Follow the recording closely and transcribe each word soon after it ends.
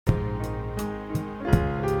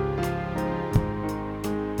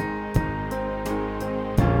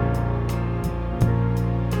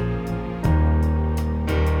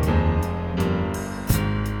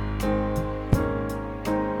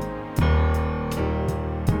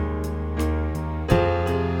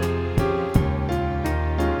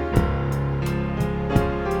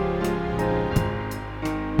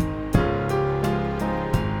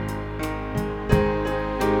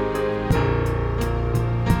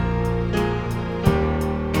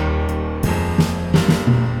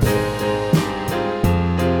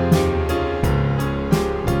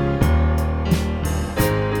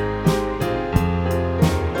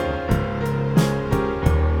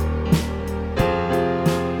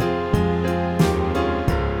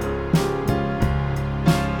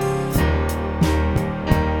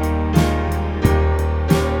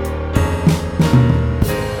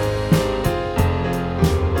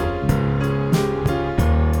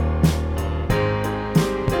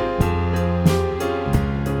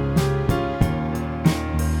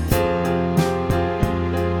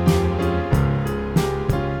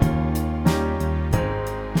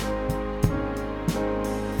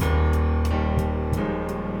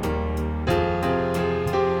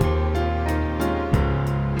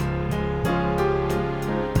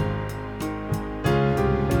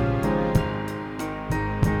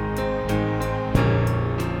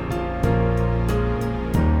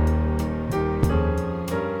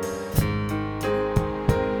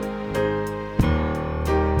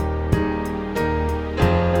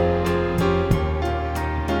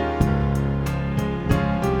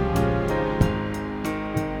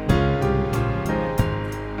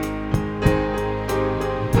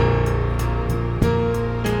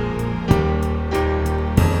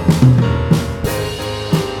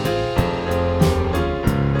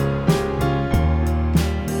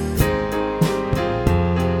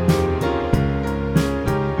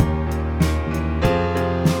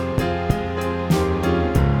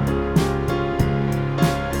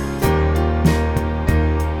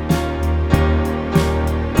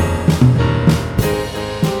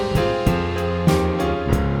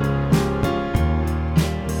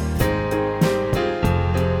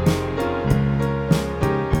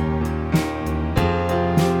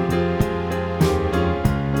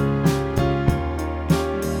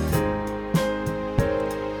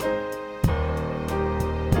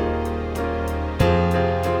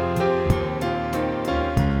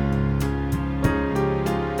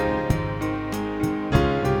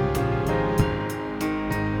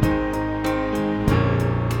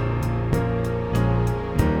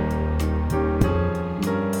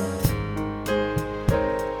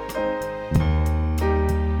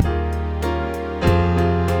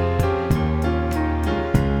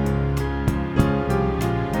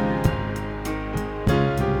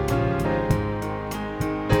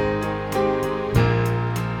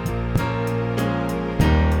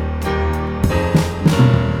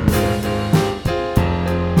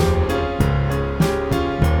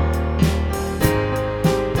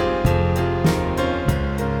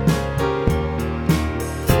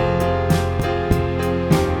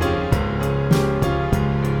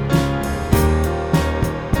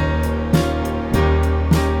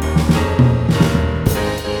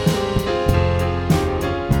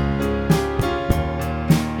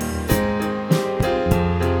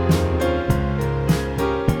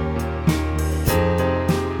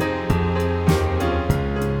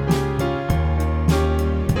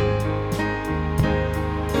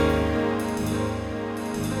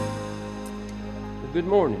Good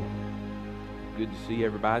morning. Good to see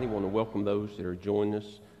everybody. I want to welcome those that are joining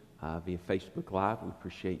us via Facebook Live. We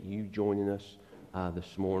appreciate you joining us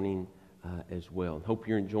this morning as well. And hope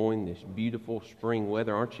you're enjoying this beautiful spring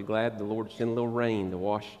weather. Aren't you glad the Lord sent a little rain to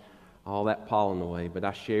wash all that pollen away? But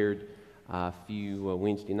I shared a few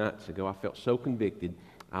Wednesday nights ago. I felt so convicted.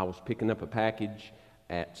 I was picking up a package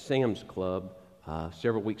at Sam's Club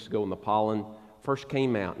several weeks ago when the pollen first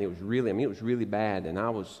came out, and it was really bad, and I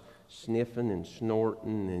was sniffing and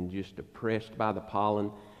snorting and just oppressed by the pollen.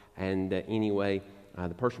 And anyway,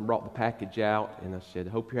 the person brought the package out, and I said,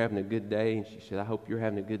 "Hope you're having a good day." And she said, "I hope you're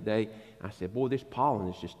having a good day." I said, "Boy, this pollen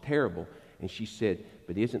is just terrible." And she said,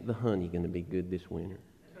 "But isn't the honey going to be good this winter?"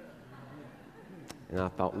 And I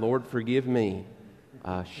thought, Lord, forgive me.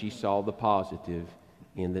 She saw the positive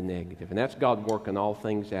in the negative. And that's God working all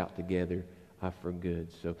things out together for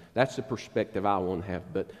good. So that's the perspective I want to have.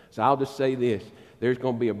 So I'll just say this. There's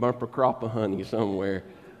going to be a bumper crop of honey somewhere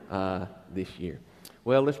this year.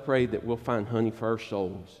 Well, let's pray that we'll find honey for our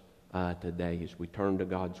souls today as we turn to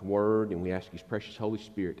God's Word and we ask His precious Holy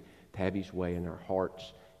Spirit to have His way in our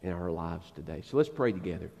hearts and our lives today. So let's pray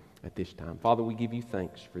together at this time. Father, we give you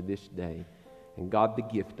thanks for this day and God, the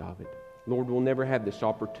gift of it. Lord, we'll never have this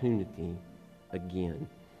opportunity again.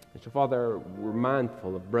 And so, Father, we're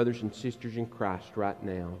mindful of brothers and sisters in Christ right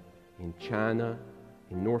now in China,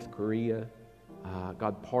 in North Korea,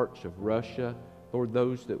 God, parts of Russia. Lord,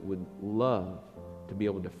 those that would love to be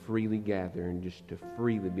able to freely gather and just to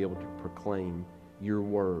freely be able to proclaim your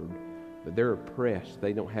word. But they're oppressed.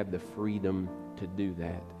 They don't have the freedom to do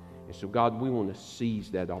that. And so, God, we want to seize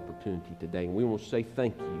that opportunity today. And we want to say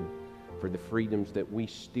thank you for the freedoms that we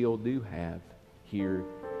still do have here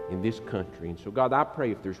in this country. And so, God, I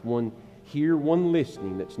pray if there's one here, one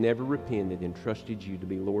listening that's never repented and trusted you to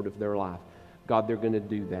be Lord of their life, God, they're going to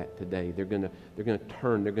do that today. They're going to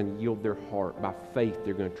turn. They're going to yield their heart. By faith,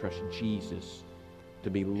 they're going to trust Jesus to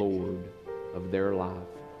be Lord of their life.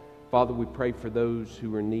 Father, we pray for those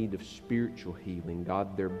who are in need of spiritual healing.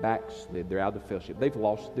 God, they're backslid. They're out of fellowship. They've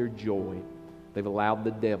lost their joy. They've allowed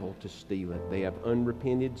the devil to steal it. They have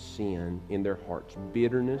unrepented sin in their hearts.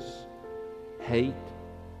 Bitterness, hate.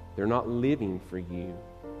 They're not living for you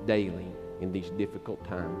daily in these difficult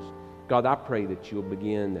times. God, I pray that you'll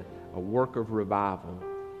begin a work of revival.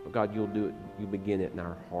 But God, you'll do it. You begin it in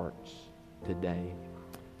our hearts today.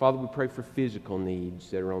 Father, we pray for physical needs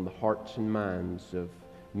that are on the hearts and minds of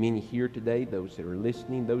many here today, those that are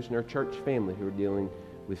listening, those in our church family who are dealing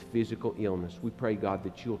with physical illness. We pray, God,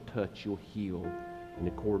 that you'll touch, you'll heal in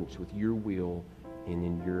accordance with your will and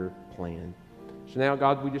in your plan. So now,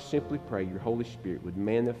 God, we just simply pray your Holy Spirit would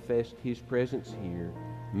manifest His presence here,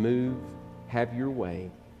 move, have your way,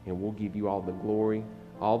 and we'll give you all the glory,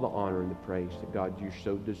 all the honor and the praise that, God, you're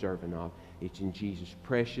so deserving of. It's in Jesus'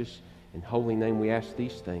 precious and holy name we ask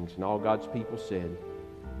these things. And all God's people said,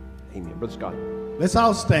 amen. Brother Scott. Let's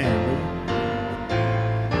all stand.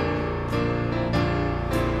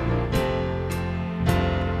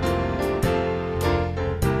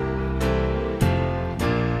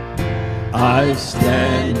 I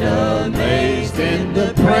stand amazed in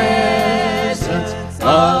the presence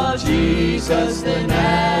of Jesus the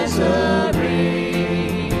Nazarene,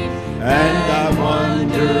 and I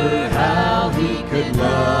wonder how He could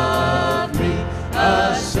love me,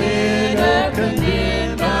 a sinner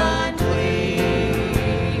condemned unclean.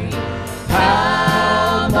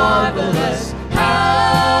 How marvelous,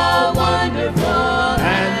 how wonderful,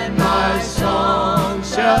 and my song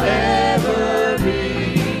shall ever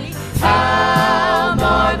be. How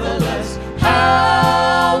marvelous,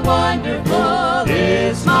 how wonderful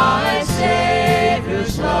is my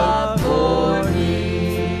Savior's love for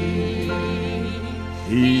me.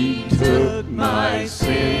 He took my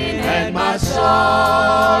sin and my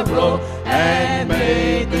sorrow and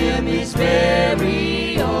made them His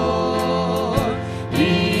very own.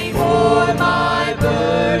 He bore my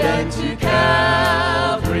burden to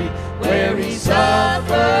Calvary, where He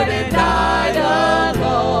suffered and died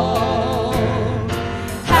alone.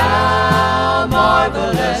 How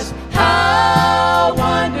marvelous, how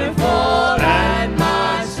wonderful, and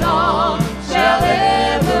my song shall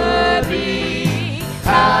ever be.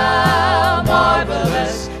 How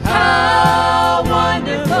marvelous, how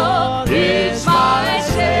wonderful is my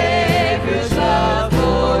Savior's love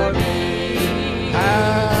for me.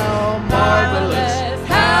 How marvelous,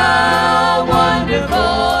 how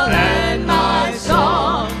wonderful, and my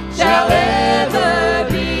song shall ever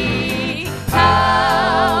be.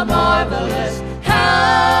 How marvelous,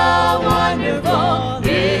 how wonderful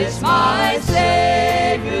is my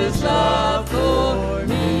Savior's love for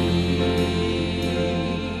me.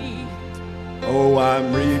 Oh,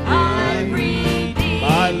 I'm redeemed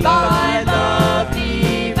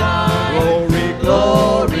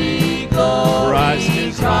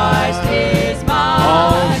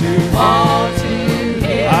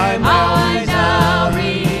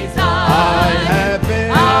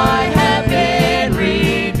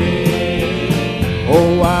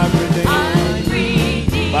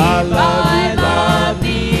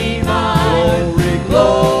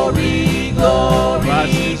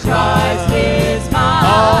Christ is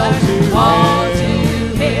mine. All to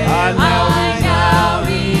Him I now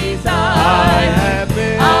reside. I have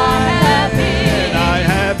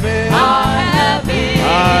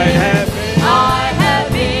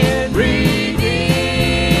been redeemed.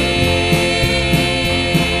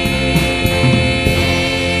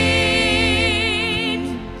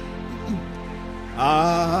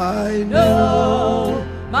 I know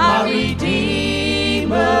my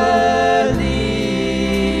Redeemer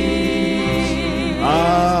lives.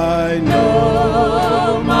 I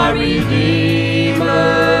know my Redeemer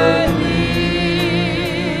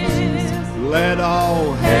lives. Let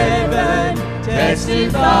all heaven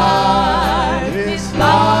testify, this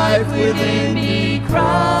life within me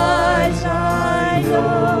cries. I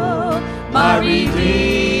know my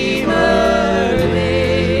Redeemer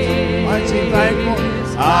lives. Aren't you thankful?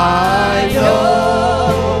 I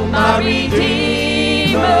know my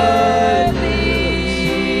Redeemer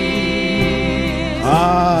lives.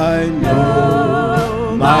 I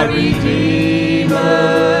know my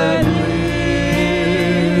Redeemer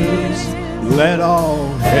lives. Let all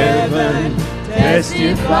heaven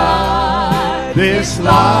testify, this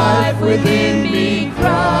life within me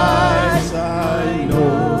cries. I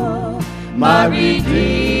know my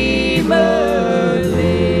Redeemer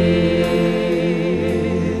lives.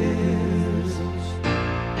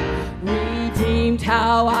 Redeemed,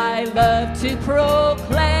 how I love to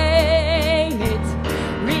proclaim it.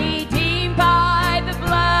 Redeemed by the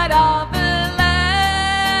blood of the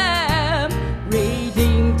Lamb.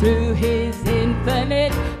 Redeemed through His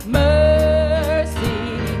infinite mercy.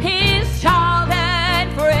 His child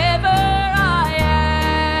and forever I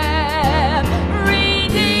am.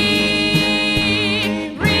 Redeemed,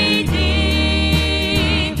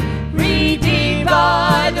 redeemed, redeemed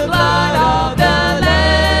by the blood of the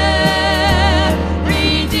Lamb.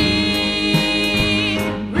 Redeemed,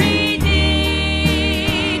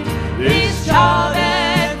 redeemed, His child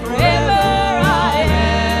and forever I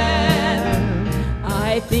am.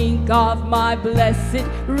 I think of my blessed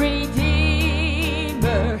Redeemer.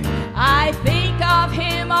 I think of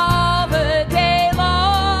Him all the day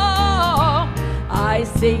long. I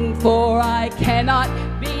sing, for I cannot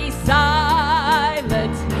be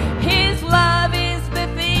silent. His love is the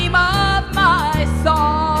theme of my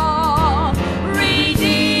song. Redeemed,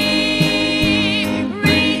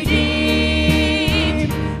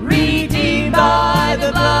 redeemed, redeemed by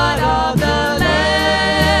the blood of the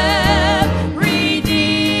Lamb. Redeemed,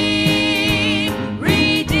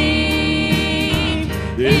 redeemed,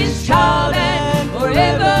 His child and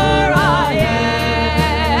forever I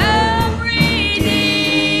am.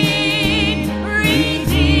 Redeemed,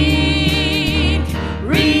 redeemed,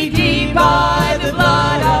 redeemed by the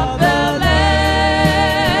blood of the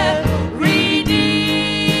Lamb.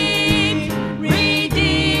 Redeemed,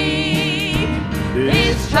 redeemed,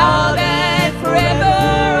 His child and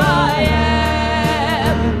forever I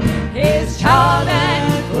am. His child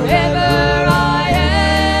and forever I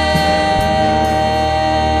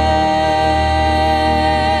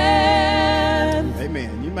am.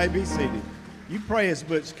 Amen. You may be seated. You pray as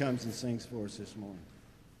Butch comes and sings for us this morning.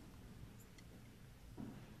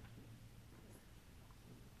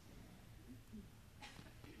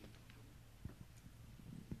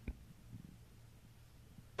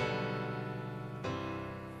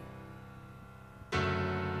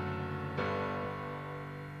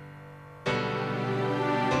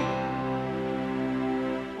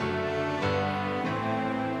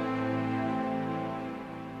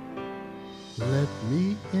 Let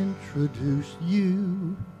me introduce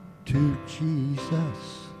you to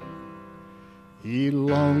Jesus. He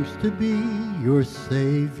longs to be your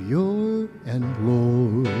Savior and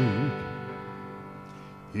Lord.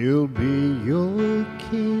 He'll be your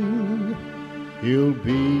King. He'll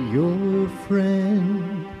be your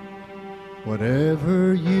friend.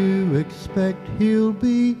 Whatever you expect, He'll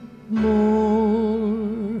be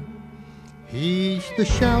more. He's the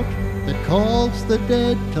shout that calls the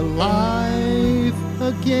dead to life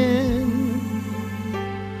again.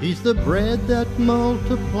 He's the bread that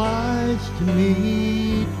multiplies to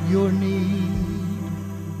meet your need.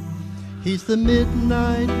 He's the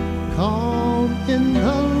midnight calm in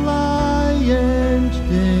the lion's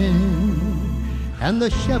den, and the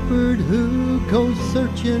shepherd who goes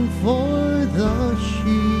searching for the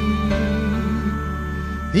sheep.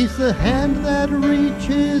 He's the hand that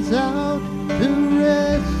reaches out to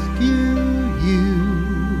rescue you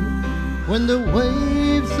when the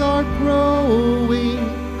waves are growing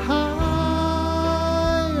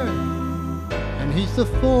higher. And He's the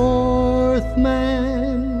fourth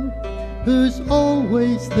man who's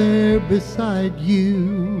always there beside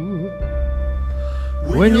you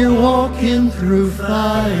when you're walking through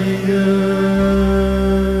fire.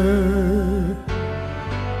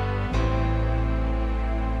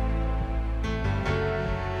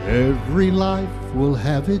 Every life will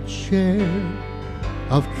have its share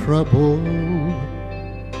of trouble,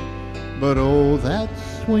 but oh,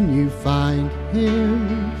 that's when you find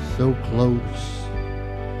Him so close.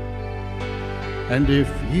 And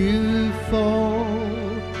if you fall,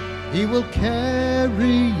 He will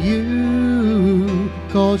carry you,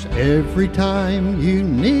 'cause every time you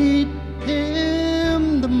need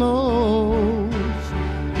Him the most,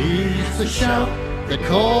 He's the shout that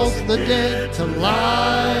calls the dead to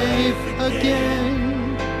life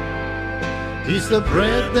again. He's the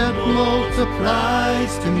bread that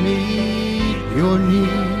multiplies to meet your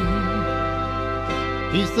need.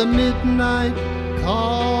 He's the midnight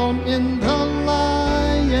calm in the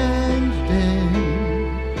lion's den,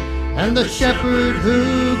 and the shepherd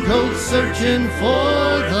who goes searching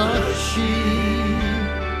for the sheep.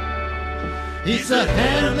 He's the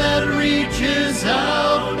hand that reaches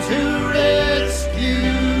out to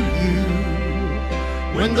rescue you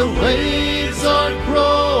when the waves are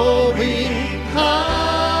growing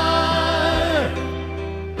high.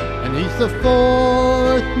 And He's the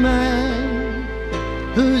fourth man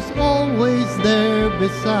who's always there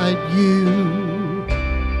beside you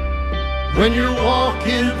when you're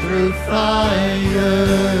walking through fire.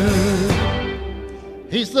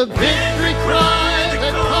 He's the victory cry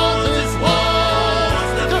that causes walls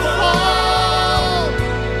to fall.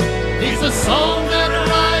 He's a song that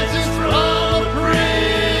rises from a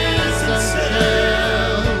prison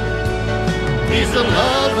cell. He's the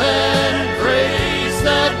love and grace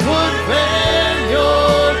that would bear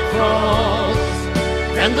your cross,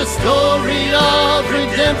 and the story of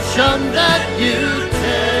redemption that you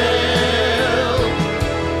tell.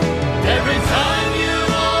 Every time you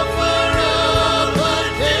offer up a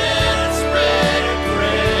desperate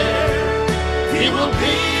prayer, He will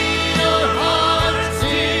be your heart's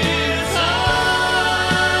desire.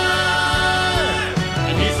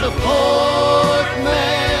 And He's the fourth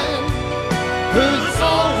man who's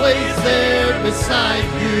always there beside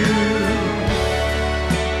you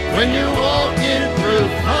when you're walking through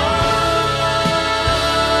fire.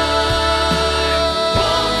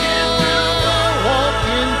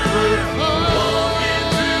 Walking through fire.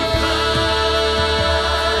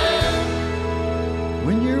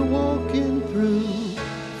 When you're walking through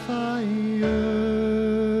fire.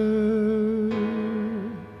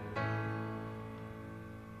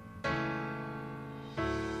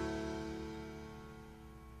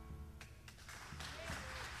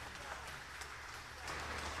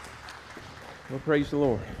 Well, praise the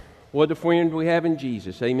Lord. What a friend we have in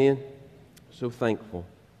Jesus. Amen. So thankful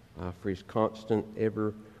for His constant,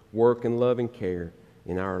 ever work and love and care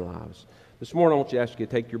in our lives. This morning I want to ask you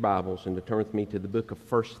to take your Bibles and to turn with me to the book of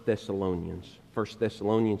 1 Thessalonians. 1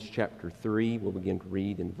 Thessalonians chapter 3. We'll begin to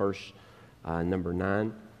read in verse number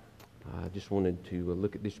 9. I just wanted to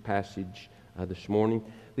look at this passage this morning.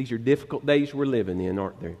 These are difficult days we're living in,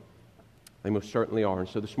 aren't they? They most certainly are. And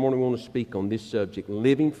so this morning we want to speak on this subject,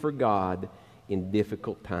 living for God in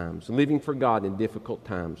difficult times. Living for God in difficult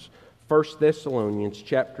times. 1 Thessalonians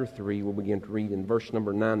chapter 3, we'll begin to read in verse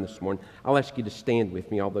number 9 this morning. I'll ask you to stand with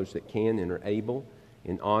me, all those that can and are able,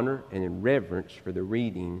 in honor and in reverence for the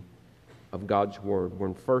reading of God's Word. We're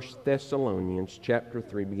in 1 Thessalonians chapter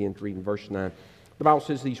 3, begin to read in verse 9. The Bible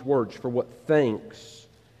says these words, "For what thanks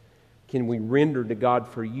can we render to God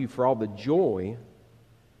for you, for all the joy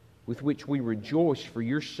with which we rejoice for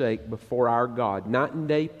your sake before our God, night and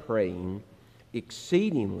day praying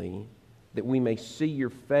exceedingly that we may see your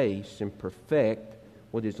face and perfect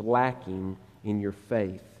what is lacking in your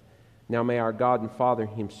faith. Now may our God and Father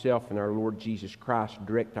Himself and our Lord Jesus Christ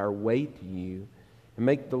direct our way to you, and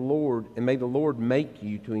may the Lord make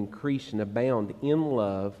you to increase and abound in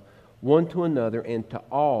love one to another and to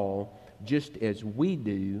all, just as we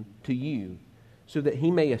do to you, so that He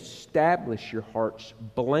may establish your hearts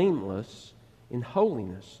blameless in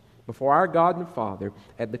holiness before our God and Father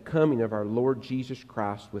at the coming of our Lord Jesus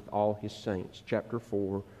Christ with all His saints." Chapter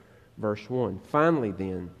 4, verse 1. "Finally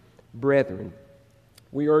then, brethren,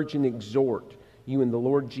 we urge and exhort you in the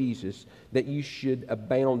Lord Jesus that you should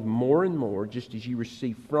abound more and more, just as you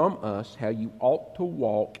receive from us how you ought to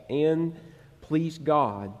walk and please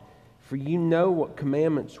God. For you know what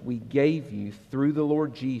commandments we gave you through the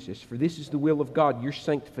Lord Jesus. For this is the will of God, your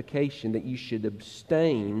sanctification, that you should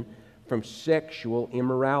abstain from sexual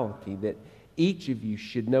immorality, that each of you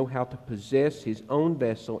should know how to possess his own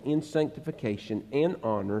vessel in sanctification and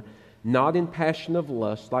honor, not in passion of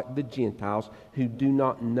lust like the Gentiles who do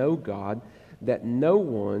not know God, that no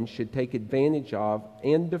one should take advantage of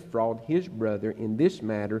and defraud his brother in this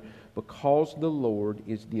matter, because the Lord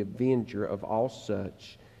is the avenger of all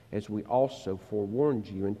such, as we also forewarned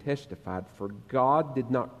you and testified. For God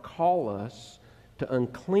did not call us to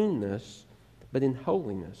uncleanness, but in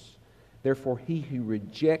holiness. Therefore he who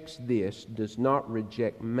rejects this does not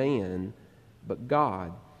reject man, but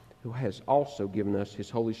God, who has also given us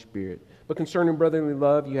his Holy Spirit. But concerning brotherly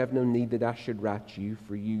love, you have no need that I should write you,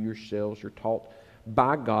 for you yourselves are taught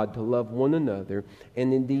by God to love one another,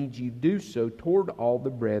 and indeed you do so toward all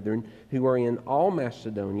the brethren who are in all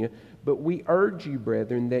Macedonia. But we urge you,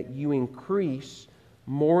 brethren, that you increase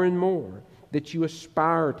more and more, that you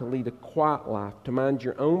aspire to lead a quiet life, to mind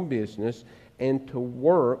your own business, and to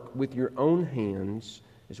work with your own hands,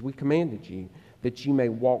 as we commanded you, that you may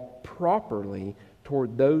walk properly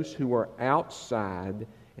toward those who are outside,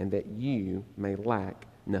 and that you may lack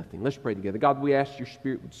nothing. Let's pray together. God, we ask your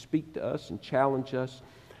Spirit would speak to us and challenge us.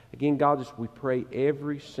 Again, God, as we pray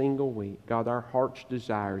every single week, God, our heart's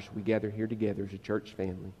desires we gather here together as a church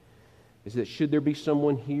family is that should there be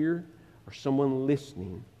someone here or someone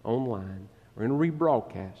listening online or in a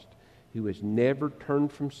rebroadcast who has never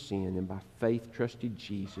turned from sin and by faith trusted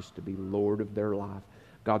Jesus to be Lord of their life,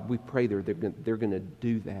 God, we pray they're going to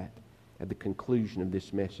do that at the conclusion of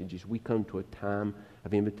this message as we come to a time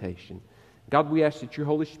of invitation. God, we ask that your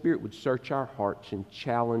Holy Spirit would search our hearts and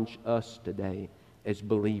challenge us today as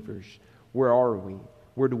believers. Where are we?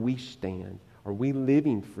 Where do we stand? Are we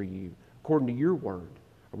living for you according to your word?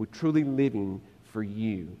 Are we truly living for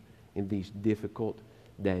you in these difficult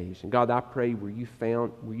days? And God, I pray where you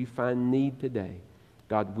find need today,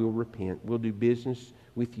 God, we'll repent. We'll do business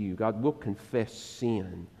with you. God, we'll confess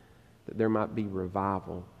sin, that there might be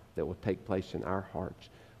revival that will take place in our hearts.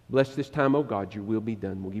 Bless this time, oh God, your will be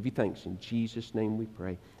done. We'll give you thanks. In Jesus' name we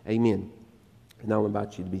pray. Amen. And I'll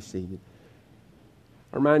invite you to be seated.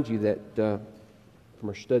 I remind you that from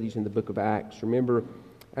our studies in the book of Acts, remember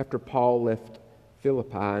after Paul left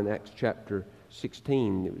Philippi in Acts chapter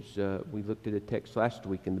 16, it was we looked at a text last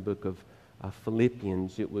week in the book of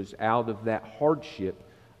Philippians. It was out of that hardship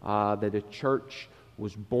that a church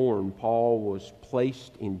was born. Paul was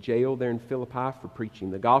placed in jail there in Philippi for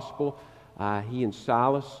preaching the gospel. He and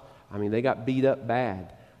Silas, they got beat up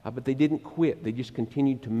bad. But they didn't quit. They just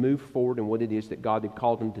continued to move forward in what it is that God had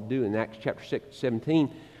called them to do. In Acts chapter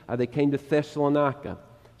 17, they came to Thessalonica.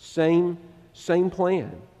 Same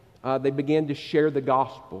plan. They began to share the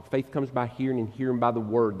gospel. Faith comes by hearing, and hearing by the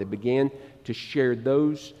word. They began to share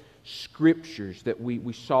those scriptures that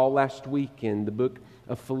we saw last week in the book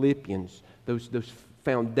of Philippians. Those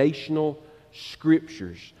foundational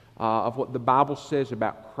scriptures of what the Bible says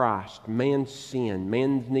about Christ, man's sin,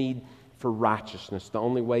 man's need for righteousness, the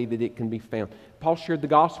only way that it can be found. Paul shared the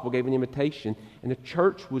gospel, gave an invitation, and a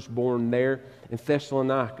church was born there in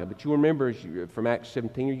Thessalonica. But you remember from Acts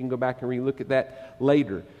 17, or you can go back and re-look at that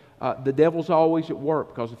later. The devil's always at work,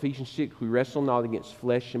 because Ephesians 6, we wrestle not against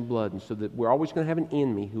flesh and blood, and so that we're always going to have an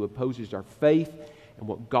enemy who opposes our faith and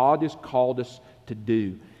what God has called us to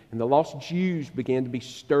do. And the lost Jews began to be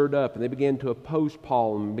stirred up, and they began to oppose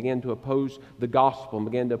Paul, and began to oppose the gospel, and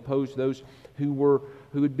began to oppose those who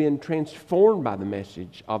had been transformed by the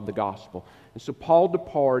message of the gospel. And so Paul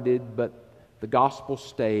departed, but the gospel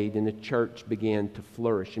stayed, and the church began to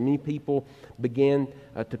flourish. And many people began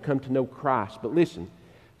to come to know Christ. But listen,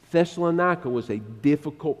 Thessalonica was a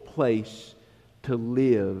difficult place to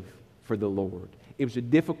live for the Lord. It was a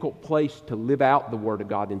difficult place to live out the Word of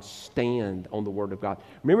God and stand on the Word of God.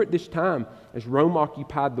 Remember at this time, as Rome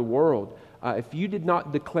occupied the world, if you did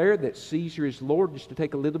not declare that Caesar is Lord, just to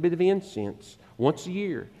take a little bit of incense once a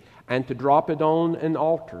year and to drop it on an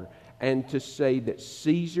altar and to say that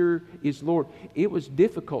Caesar is Lord, it was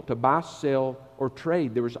difficult to buy, sell, or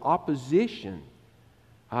trade. There was opposition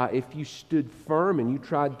if you stood firm and you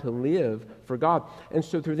tried to live for God. And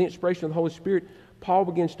so through the inspiration of the Holy Spirit, Paul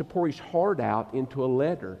begins to pour his heart out into a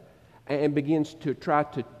letter and begins to try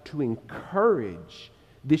to encourage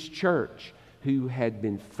this church who had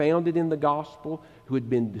been founded in the gospel, who had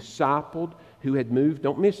been discipled, who had moved,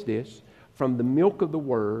 don't miss this, from the milk of the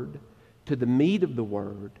Word to the meat of the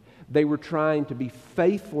Word. They were trying to be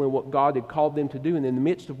faithful in what God had called them to do. And in the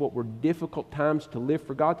midst of what were difficult times to live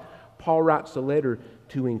for God, Paul writes a letter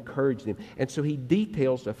to encourage them. And so he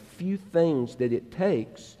details a few things that it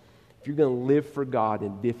takes if you're going to live for God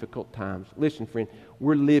in difficult times. Listen, friend,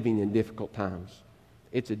 we're living in difficult times.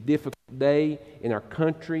 It's a difficult day in our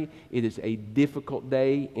country. It is a difficult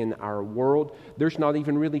day in our world. There's not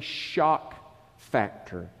even really shock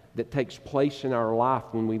factor that takes place in our life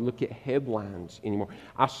when we look at headlines anymore.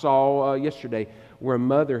 I saw yesterday where a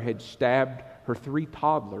mother had stabbed her 3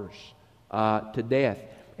 toddlers to death.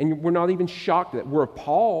 And we're not even shocked at that. We're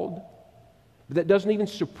appalled, but that doesn't even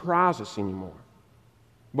surprise us anymore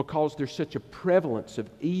because there's such a prevalence of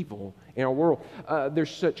evil in our world.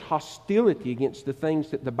 There's such hostility against the things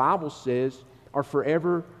that the Bible says are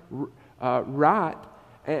forever right.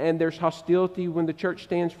 And there's hostility when the church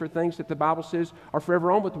stands for things that the Bible says are forever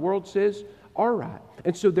wrong, but the world says are right.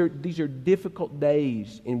 And so these are difficult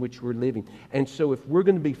days in which we're living. And so if we're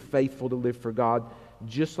going to be faithful to live for God,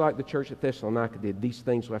 just like the church at Thessalonica did, these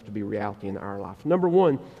things will have to be reality in our life. Number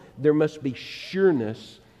one, there must be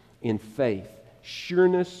sureness in faith.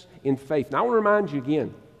 Sureness in faith. Now I want to remind you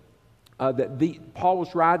again that Paul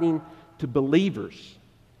was writing to believers.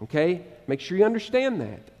 Okay? Make sure you understand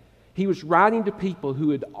that. He was writing to people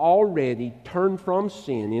who had already turned from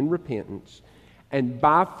sin in repentance and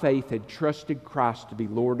by faith had trusted Christ to be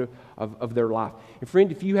Lord of their life. And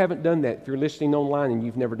friend, if you haven't done that, if you're listening online and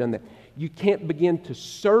you've never done that, you can't begin to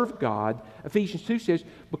serve God. Ephesians 2 says,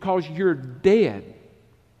 because you're dead.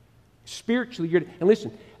 Spiritually, you're dead. And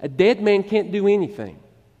listen, a dead man can't do anything.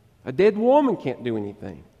 A dead woman can't do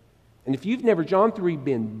anything. And if you've never, John 3,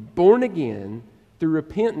 been born again through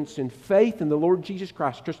repentance and faith in the Lord Jesus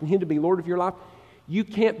Christ, trusting Him to be Lord of your life, you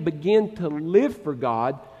can't begin to live for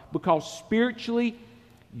God because spiritually,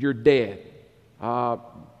 you're dead.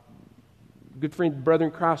 Good friend, brother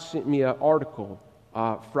in Christ, sent me an article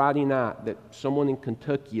Friday night that someone in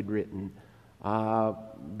Kentucky had written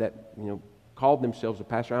that called themselves a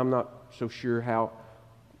pastor. I'm not so sure how.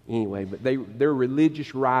 Anyway, but they're a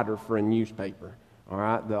religious writer for a newspaper. All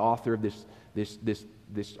right, the author of this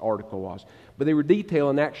article was, but they were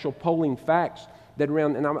detailing actual polling facts that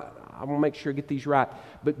around, and I want to make sure I get these right.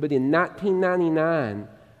 But in 1999,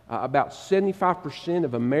 about 75%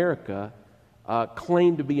 of America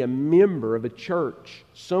claimed to be a member of a church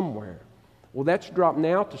somewhere. Well, that's dropped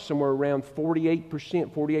now to somewhere around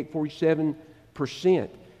 48%, 47%.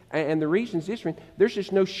 And the reason is this, there's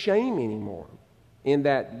just no shame anymore in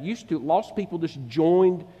that. Lost people just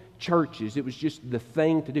joined churches. It was just the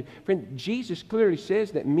thing to do. Friend, Jesus clearly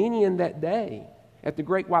says that many in that day at the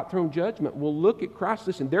great white throne judgment will look at Christ.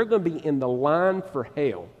 Listen, they're going to be in the line for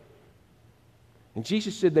hell. And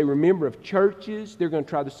Jesus said they were a member of churches. They're going to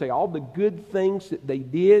try to say all the good things that they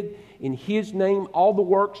did in His name, all the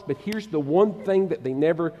works, but here's the one thing that they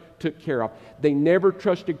never took care of. They never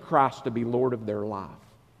trusted Christ to be Lord of their life.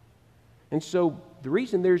 And so the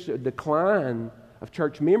reason there's a decline of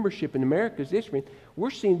church membership in America is this,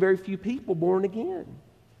 we're seeing very few people born again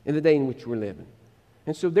in the day in which we're living.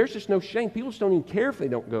 And so there's just no shame. People just don't even care if they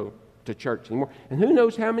don't go to church anymore. And who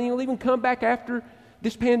knows how many will even come back after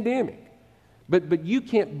this pandemic. But you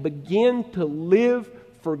can't begin to live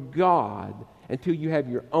for God until you have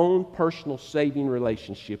your own personal saving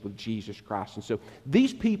relationship with Jesus Christ. And so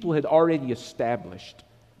these people had already established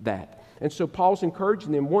that. And so Paul's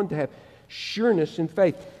encouraging them, one, to have sureness in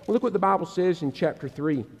faith. Well, look what the Bible says in chapter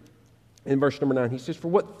 3 in verse number 9. He says, "For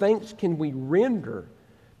what thanks can we render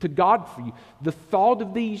to God for you?" The thought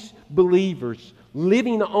of these believers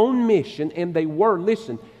living on mission, and they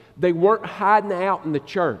weren't hiding out in the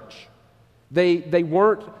church. They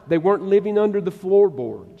weren't living under the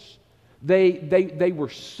floorboards. They were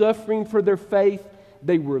suffering for their faith.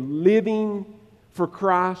 They were living for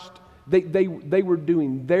Christ. They were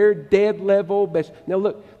doing their dead level best. Now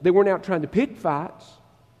look, they weren't out trying to pick fights,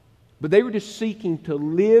 but they were just seeking to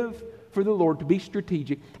live for the Lord, to be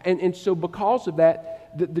strategic. And so because of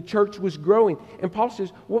that, the church was growing. And Paul says,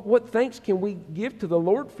 what thanks can we give to the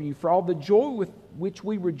Lord for you, for all the joy with which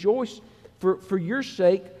we rejoice for your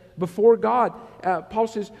sake before God? Paul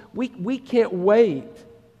says, we can't wait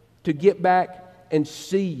to get back and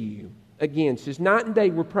see you again. It says, night and day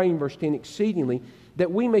we're praying, verse 10, exceedingly, that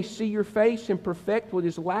we may see your face and perfect what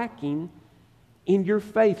is lacking in your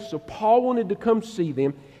faith. So Paul wanted to come see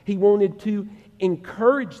them. He wanted to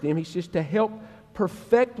encourage them. He says to help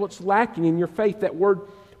perfect what's lacking in your faith. That word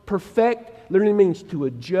perfect literally means to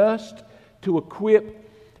adjust, to equip,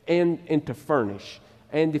 and to furnish.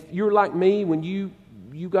 And if you're like me, when you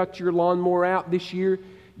got your lawnmower out this year,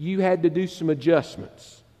 you had to do some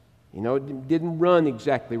adjustments. It didn't run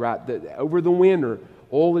exactly right. Over the winter,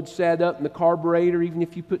 oil had sat up in the carburetor, even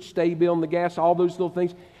if you put Sta-Bil in the gas, all those little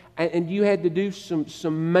things. And you had to do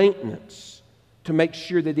some maintenance to make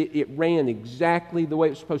sure that it ran exactly the way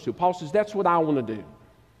it was supposed to. Paul says, that's what I want to do.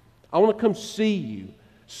 I want to come see you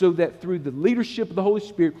so that through the leadership of the Holy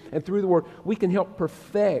Spirit and through the Word, we can help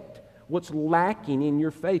perfect what's lacking in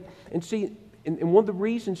your faith. And see, and one of the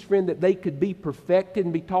reasons, friend, that they could be perfected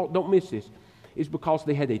and be taught, don't miss this, is because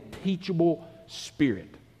they had a teachable spirit.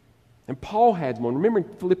 And Paul had one. Remember in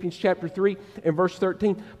Philippians chapter 3 and verse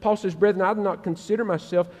 13, Paul says, "Brethren, I do not consider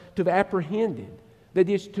myself to have apprehended," that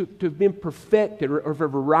is, to have been perfected or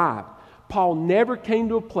have arrived. Paul never came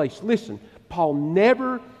to a place, listen, Paul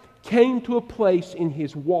never came to a place in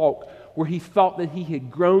his walk where he thought that he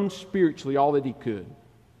had grown spiritually all that he could.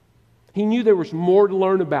 He knew there was more to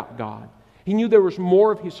learn about God. He knew there was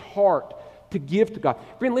more of his heart to give to God.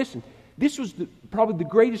 Friend, listen, this was probably the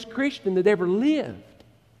greatest Christian that ever lived.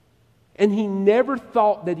 And he never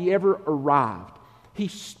thought that he ever arrived. He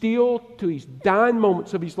still, to his dying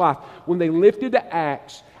moments of his life, when they lifted the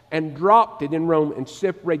axe and dropped it in Rome and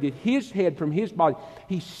separated his head from his body,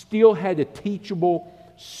 he still had a teachable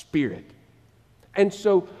spirit. And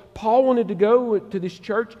so Paul wanted to go to this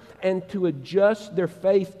church and to adjust their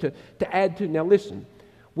faith, to add to. Now listen,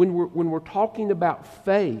 when we're talking about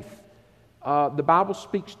faith, the Bible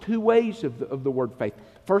speaks two ways of the word faith.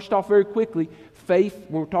 First off, very quickly, faith,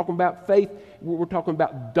 when we're talking about faith, we're talking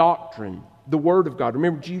about doctrine, the Word of God.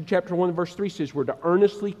 Remember, Jude chapter 1 verse 3 says we're to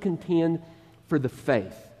earnestly contend for the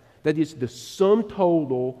faith. That is the sum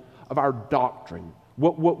total of our doctrine.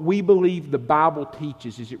 What we believe the Bible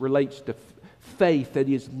teaches as it relates to faith, that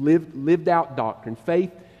is lived out doctrine.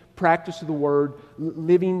 Faith, practice of the Word,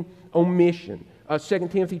 living on mission. 2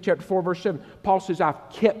 Timothy chapter 4 verse 7, Paul says, "I've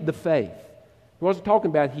kept the faith." He wasn't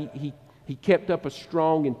talking about he kept up a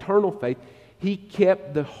strong internal faith. He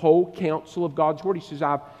kept the whole counsel of God's Word. He says,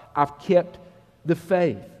 I've kept the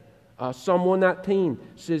faith. Psalm 119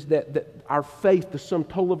 says that our faith, the sum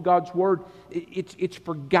total of God's Word, it's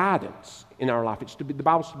for guidance in our life. The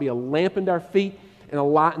Bible's to be a lamp unto our feet and a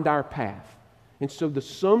light unto our path. And so the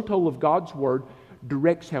sum total of God's Word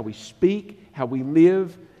directs how we speak, how we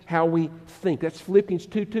live, how we think. That's Philippians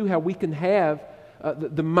 2:2, how we can have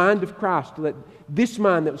the mind of Christ, let this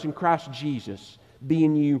mind that was in Christ Jesus be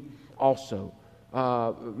in you also.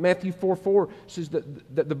 Matthew 4:4 says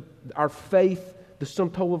that our faith, the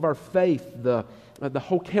sum total of our faith, the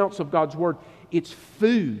whole counsel of God's Word, it's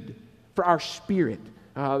food for our spirit.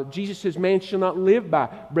 Jesus says, "Man shall not live by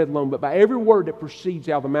bread alone, but by every word that proceeds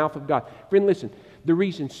out of the mouth of God." Friend, listen, the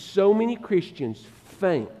reason so many Christians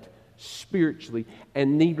faint spiritually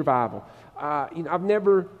and need revival. I've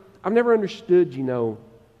never understood,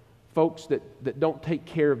 folks that don't take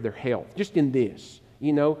care of their health. Just in this,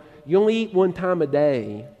 you only eat one time a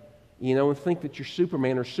day, and think that you're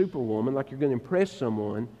Superman or Superwoman, like you're going to impress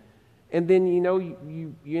someone. And then,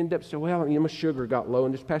 you end up saying, well, my sugar got low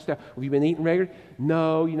and just passed out. Have you been eating regularly?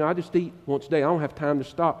 No, I just eat once a day. I don't have time to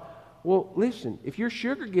stop. Well, listen, if your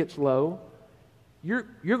sugar gets low, you're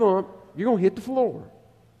going to hit the floor.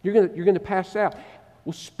 You're going to pass out.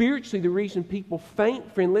 Well, spiritually, the reason people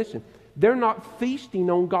faint, friend, listen, they're not feasting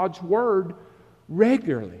on God's Word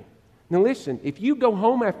regularly. Now listen, if you go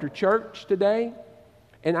home after church today,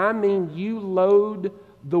 and I mean you load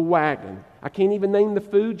the wagon, I can't even name the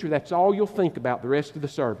foods, or that's all you'll think about the rest of the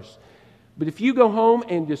service. But if you go home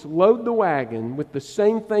and just load the wagon with the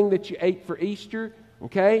same thing that you ate for Easter,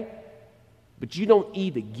 okay, but you don't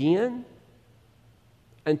eat again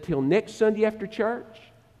until next Sunday after church,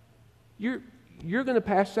 you're going to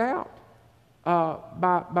pass out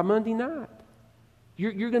by Monday night.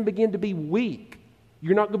 You're going to begin to be weak.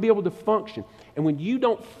 You're not going to be able to function. And when you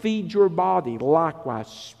don't feed your body likewise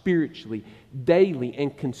spiritually, daily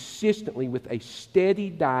and consistently with a steady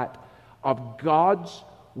diet of God's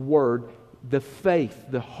Word, the faith,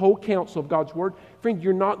 the whole counsel of God's Word, friend,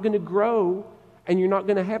 you're not going to grow and you're not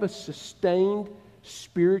going to have a sustained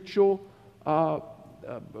spiritual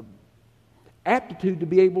aptitude to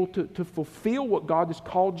be able to fulfill what God has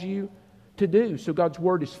called you to do. So God's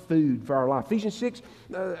Word is food for our life. Ephesians 6,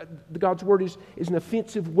 God's Word is an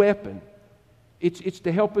offensive weapon. It's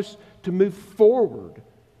to help us to move forward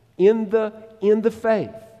in the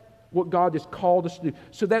faith, what God has called us to do.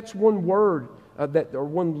 So that's one word or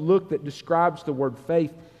one look that describes the word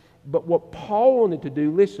faith. But what Paul wanted to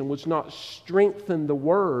do, listen, was not strengthen the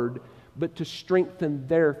Word, but to strengthen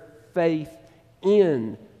their faith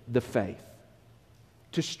in the faith.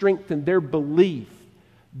 To strengthen their belief,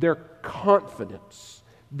 their confidence,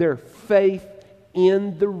 their faith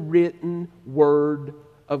in the written Word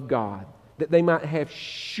of God, that they might have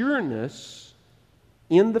sureness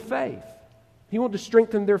in the faith. He wanted to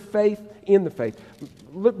strengthen their faith in the faith.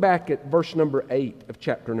 Look back at verse number 8 of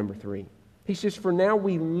chapter number 3. He says, "For now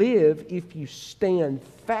we live if you stand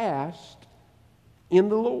fast in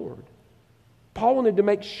the Lord." Paul wanted to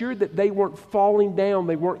make sure that they weren't falling down,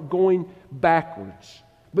 they weren't going backwards,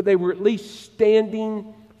 but they were at least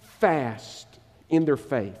standing fast in their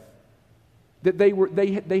faith. That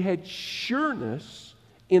they had sureness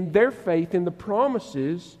in their faith in the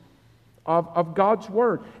promises of God's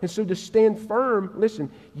Word. And so to stand firm,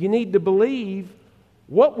 listen, you need to believe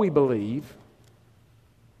what we believe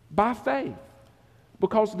by faith.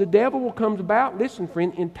 Because the devil will come about, listen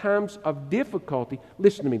friend, in times of difficulty.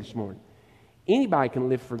 Listen to me this morning. Anybody can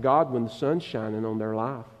live for God when the sun's shining on their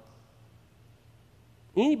life.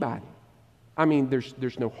 Anybody. I mean,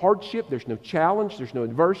 there's no hardship, there's no challenge, there's no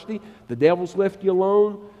adversity. The devil's left you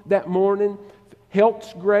alone that morning.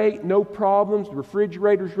 Health's great, no problems. The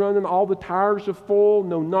refrigerator's running, all the tires are full,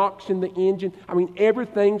 no knocks in the engine. I mean,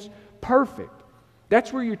 everything's perfect.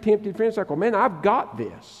 That's where you're tempted, friends. Like, oh man, I've got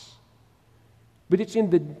this. But it's in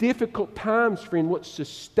the difficult times, friend, what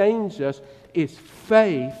sustains us is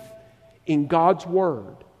faith in God's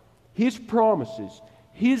Word, His promises,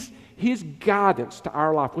 His guidance to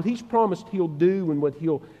our life, what He's promised He'll do and what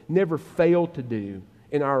He'll never fail to do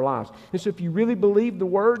in our lives. And so if you really believe the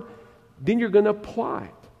Word, then you're going to apply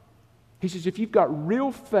it. He says, if you've got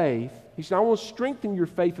real faith, He said, I want to strengthen your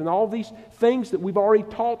faith in all these things that we've already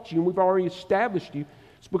taught you and we've already established you.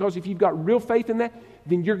 It's because if you've got real faith in that,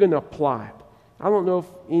 then you're going to apply it. I don't know if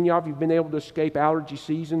any of you have been able to escape allergy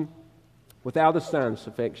season without a sinus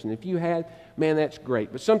infection. If you had, man, that's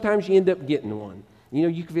great. But sometimes you end up getting one. You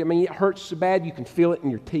know, it hurts so bad you can feel it in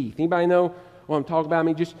your teeth. Anybody know what I'm talking about? I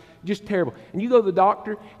mean, just terrible. And you go to the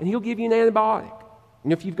doctor, and he'll give you an antibiotic.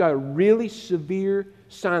 And if you've got a really severe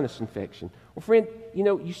sinus infection, well, friend, you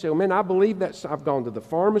know, you say, well, man, I believe that. I've gone to the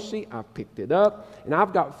pharmacy, I've picked it up, and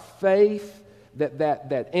I've got faith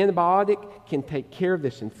that antibiotic can take care of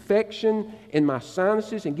this infection in my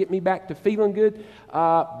sinuses and get me back to feeling good,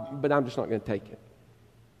 but I'm just not going to take it.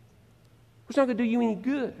 It's not going to do you any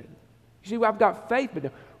good. You see, well, I've got faith, but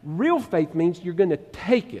no. Real faith means you're going to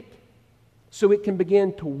take it so it can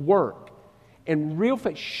begin to work. And real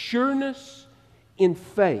faith, sureness in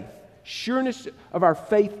faith, sureness of our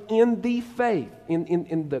faith in the faith,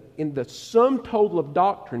 in the sum total of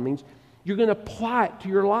doctrine means you're going to apply it to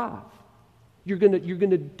your life. You're going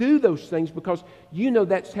to do those things because you know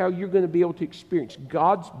that's how you're going to be able to experience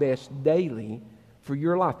God's best daily for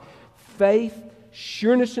your life. Faith,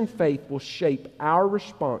 sureness in faith will shape our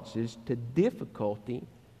responses to difficulty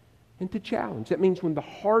and to challenge. That means when the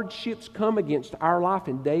hardships come against our life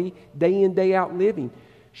and day in, day out living,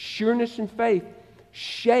 sureness in faith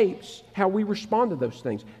shapes how we respond to those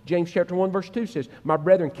things. James chapter 1 verse 2 says, my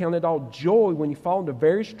brethren, count it all joy when you fall into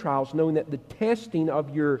various trials, knowing that the testing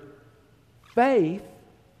of your faith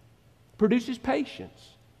produces patience.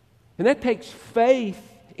 And that takes faith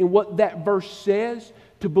in what that verse says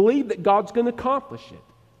to believe that God's going to accomplish it.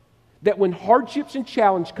 That when hardships and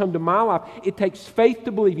challenge come to my life, it takes faith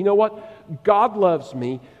to believe, you know what? God loves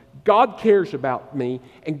me. God cares about me.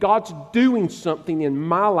 And God's doing something in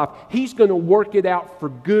my life. He's going to work it out for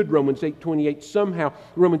good, Romans 8:28. Somehow,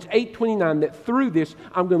 Romans 8:29, that through this,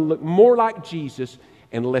 I'm going to look more like Jesus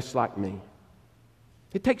and less like me.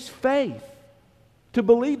 It takes faith to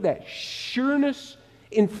believe that. Sureness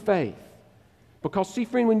in faith. Because, see,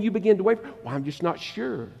 friend, when you begin to waver, well, I'm just not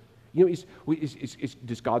sure. You know,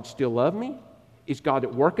 does God still love me? Is God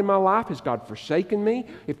at work in my life? Has God forsaken me?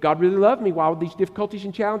 If God really loved me, why would these difficulties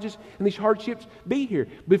and challenges and these hardships be here?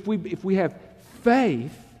 But if we have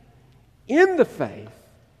faith in the faith,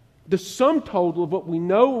 the sum total of what we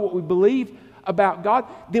know, what we believe about God,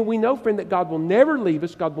 then we know, friend, that God will never leave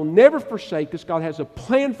us. God will never forsake us. God has a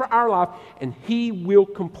plan for our life, and He will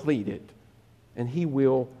complete it, and He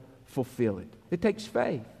will fulfill it. It takes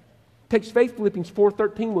faith. It takes faith, Philippians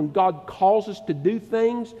 4:13, when God calls us to do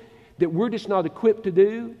things that we're just not equipped to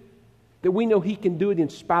do, that we know He can do it in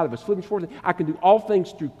spite of us. Philippians 4:13, I can do all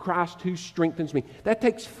things through Christ who strengthens me. That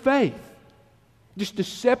takes faith. Just to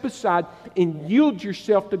step aside and yield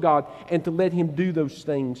yourself to God and to let Him do those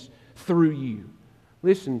things through you.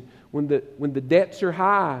 Listen, when the debts are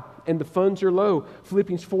high and the funds are low,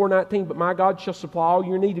 Philippians 4:19, but my God shall supply all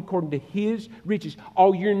your need according to His riches.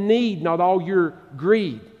 All your need, not all your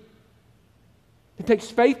greed. It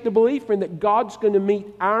takes faith to believe, friend, that God's going to meet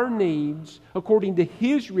our needs according to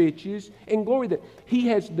His riches and glory, that He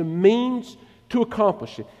has the means to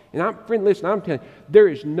accomplish it. And friend, listen, I'm telling you, there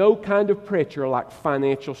is no kind of pressure like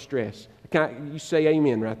financial stress. You say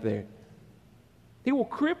amen right there. It will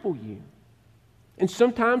cripple you. And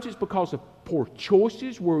sometimes it's because of poor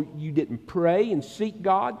choices where you didn't pray and seek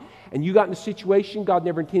God, and you got in a situation God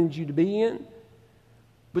never intended you to be in.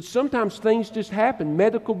 But sometimes things just happen.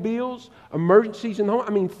 Medical bills, emergencies in the home.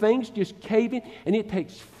 I mean, things just cave in, and it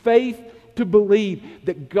takes faith to believe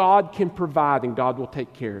that God can provide and God will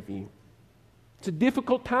take care of you. It's a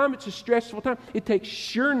difficult time. It's a stressful time. It takes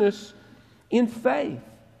sureness in faith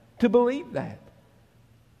to believe that.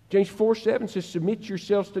 James 4:7 says, submit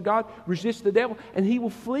yourselves to God, resist the devil, and he will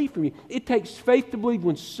flee from you. It takes faith to believe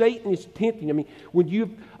when Satan is tempting. I mean, when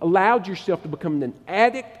you've allowed yourself to become an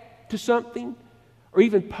addict to something, or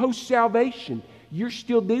even post-salvation, you're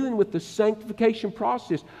still dealing with the sanctification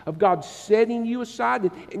process of God setting you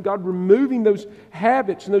aside and God removing those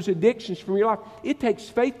habits and those addictions from your life. It takes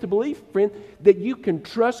faith to believe, friend, that you can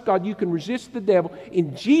trust God, you can resist the devil.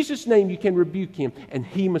 In Jesus' name, you can rebuke him, and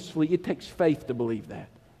he must flee. It takes faith to believe that.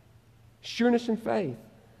 Sureness and faith.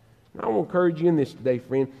 And I want to encourage you in this today,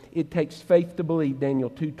 friend. It takes faith to believe, Daniel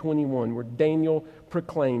 2:21, where Daniel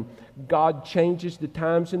proclaimed, God changes the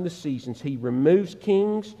times and the seasons. He removes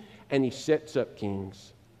kings and he sets up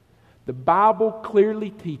kings. The Bible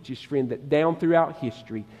clearly teaches, friend, that down throughout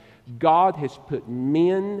history, God has put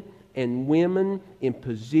men and women in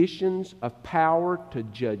positions of power to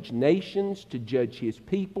judge nations, to judge his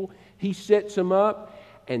people. He sets them up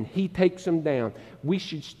and he takes them down. We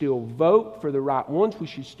should still vote for the right ones. We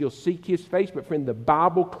should still seek his face. But friend, the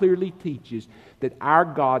Bible clearly teaches that our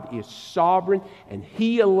God is sovereign and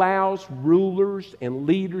he allows rulers and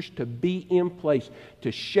leaders to be in place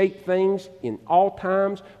to shape things in all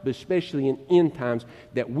times, but especially in end times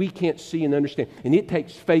that we can't see and understand. And it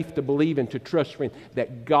takes faith to believe and to trust, friend,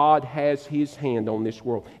 that God has his hand on this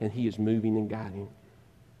world and he is moving and guiding.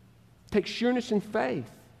 It takes sureness and faith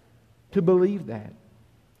to believe that.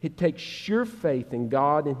 It takes sure faith in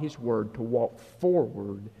God and his word to walk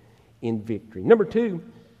forward in victory. Number two,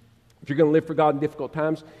 if you're going to live for God in difficult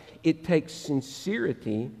times, it takes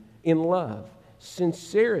sincerity in love.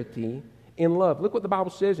 Sincerity in love. Look what the Bible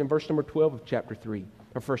says in verse number 12 of chapter 3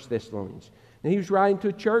 of 1 Thessalonians. And he was writing to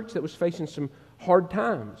a church that was facing some hard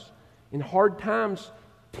times. And hard times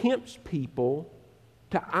tempts people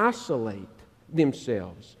to isolate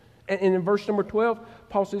themselves. And in verse number 12,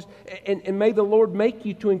 Paul says, and may the Lord make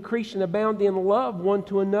you to increase and abound in love one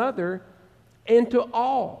to another and to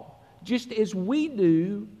all, just as we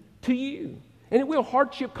do to you. And it will.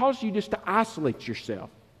 Hardship cause you just to isolate yourself,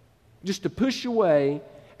 just to push away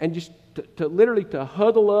and just to literally to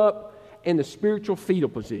huddle up in the spiritual fetal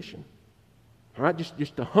position. All right,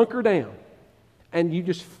 just to hunker down. And you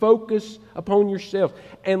just focus upon yourself.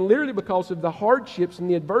 And literally because of the hardships and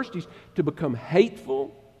the adversities, to become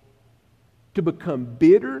hateful, to become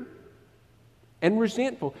bitter and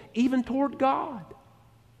resentful, even toward God.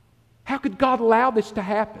 How could God allow this to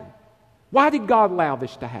happen? Why did God allow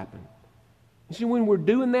this to happen? You see, when we're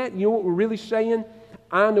doing that, you know what we're really saying?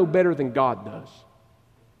 I know better than God does.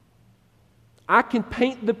 I can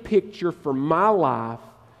paint the picture for my life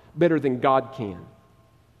better than God can.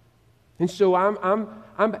 And so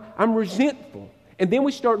I'm resentful. And then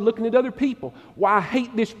we start looking at other people. Well, I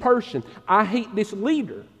hate this person. I hate this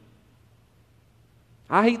leader.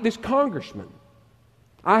 I hate this congressman.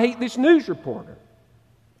 I hate this news reporter.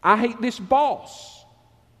 I hate this boss.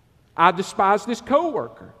 I despise this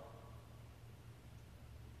coworker.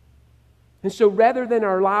 And so rather than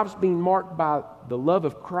our lives being marked by the love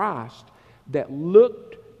of Christ that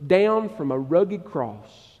looked down from a rugged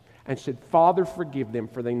cross and said, Father, forgive them,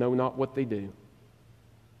 for they know not what they do.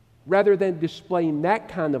 Rather than displaying that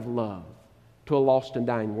kind of love to a lost and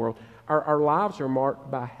dying world, our lives are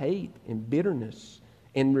marked by hate and bitterness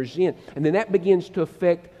and resent. And then that begins to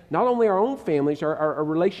affect not only our own families, our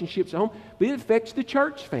relationships at home, but it affects the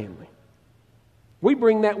church family. We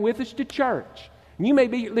bring that with us to church. And you may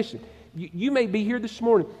be, listen, you may be here this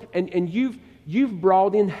morning and you've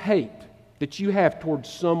brought in hate that you have towards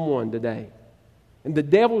someone today. And the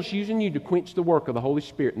devil's using you to quench the work of the Holy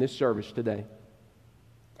Spirit in this service today.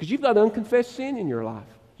 Because you've got unconfessed sin in your life.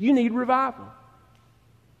 You need revival.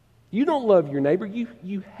 You don't love your neighbor.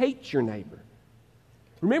 You hate your neighbor.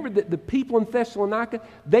 Remember that the people in Thessalonica,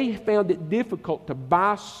 they found it difficult to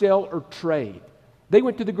buy, sell, or trade. They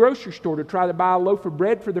went to the grocery store to try to buy a loaf of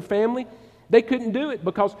bread for their family. They couldn't do it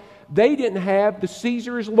because they didn't have the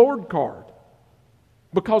Caesar as Lord card.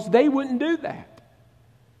 Because they wouldn't do that.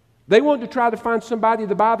 They wanted to try to find somebody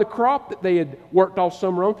to buy the crop that they had worked all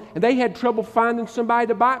summer on, and they had trouble finding somebody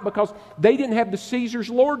to buy it because they didn't have the Caesar's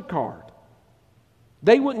Lord card.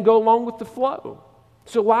 They wouldn't go along with the flow.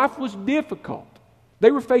 So life was difficult.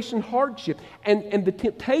 They were facing hardship. And the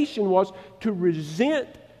temptation was to resent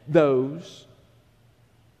those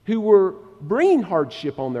who were bringing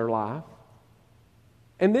hardship on their life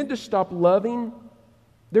and then to stop loving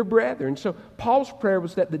their brethren. So Paul's prayer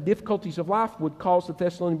was that the difficulties of life would cause the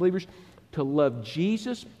Thessalonian believers to love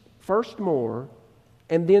Jesus first more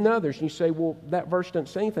and then others. And you say, well, that verse doesn't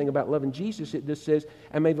say anything about loving Jesus. It just says,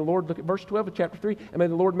 and may the Lord, look at verse 12 of chapter 3, and may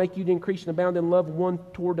the Lord make you to increase and abound in love one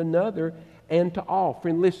toward another and to all.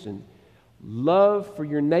 Friend, listen, love for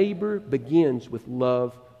your neighbor begins with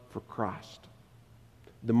love for Christ.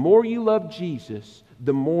 The more you love Jesus,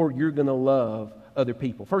 the more you're going to love other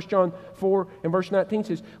people. 1 John 4 and verse 19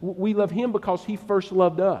 says, we love Him because He first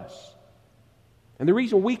loved us. And the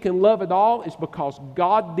reason we can love at all is because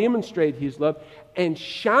God demonstrated His love and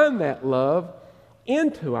shined that love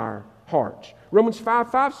into our hearts. Romans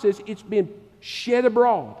 5:5 says it's been shed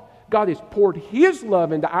abroad. God has poured His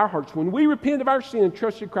love into our hearts. When we repent of our sin and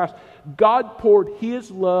trust in Christ, God poured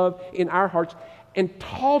His love in our hearts and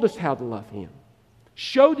taught us how to love Him,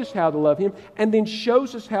 showed us how to love Him, and then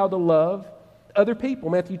shows us how to love other people.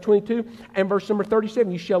 Matthew 22 and verse number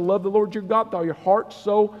 37, you shall love the Lord your God with all your heart,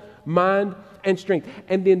 soul, mind, and strength.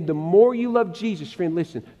 And then the more you love Jesus, friend,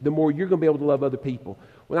 listen, the more you're going to be able to love other people.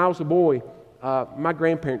 When I was a boy, my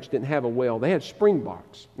grandparents didn't have a well. They had spring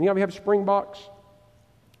box. You ever have a spring box?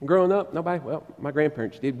 Growing up, nobody? Well, my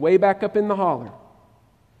grandparents did. Way back up in the holler,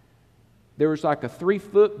 there was like a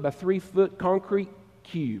 3-foot by 3-foot concrete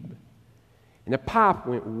cube. And the pipe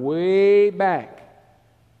went way back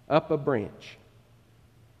up a branch.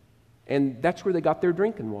 And that's where they got their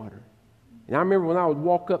drinking water. And I remember when I would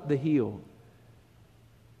walk up the hill,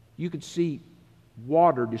 you could see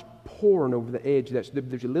water just pouring over the edge.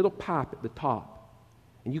 There's a little pipe at the top.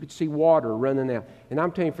 And you could see water running out. And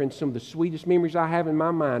I'm telling you, friends, some of the sweetest memories I have in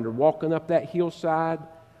my mind are walking up that hillside,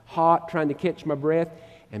 hot, trying to catch my breath,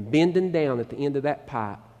 and bending down at the end of that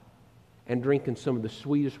pipe and drinking some of the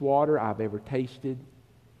sweetest water I've ever tasted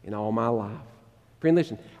in all my life. Friend,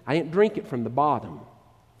 listen, I didn't drink it from the bottom.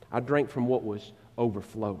 I drank from what was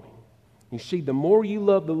overflowing. You see, the more you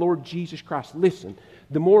love the Lord Jesus Christ, listen,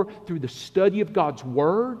 the more through the study of God's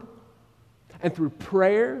Word and through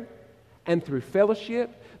prayer and through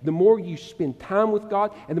fellowship, the more you spend time with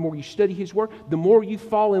God and the more you study His Word, the more you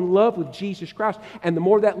fall in love with Jesus Christ. And the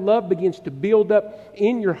more that love begins to build up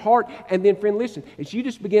in your heart. And then, friend, listen, as you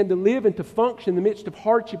just begin to live and to function in the midst of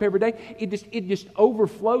hardship every day, it just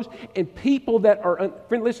overflows. And people that are,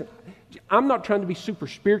 friend, listen, I'm not trying to be super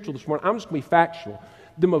spiritual this morning. I'm just going to be factual.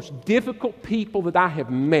 The most difficult people that I have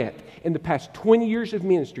met in the past 20 years of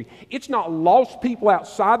ministry, it's not lost people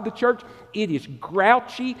outside the church. It is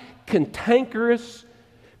grouchy, cantankerous,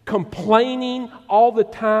 complaining all the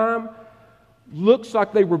time, looks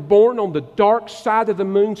like they were born on the dark side of the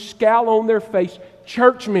moon, scowl on their face,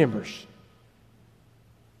 church members.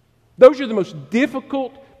 Those are the most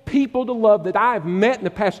difficult people to love that I have met in the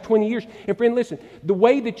past 20 years. And friend, listen, the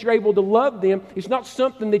way that you're able to love them is not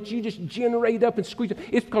something that you just generate up and squeeze up.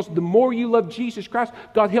 It's because the more you love Jesus Christ,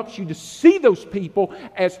 God helps you to see those people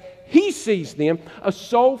as He sees them, a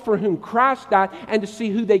soul for whom Christ died, and to see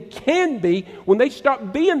who they can be when they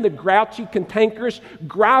stop being the grouchy, cantankerous,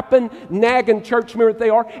 griping, nagging church member that they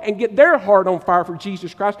are, and get their heart on fire for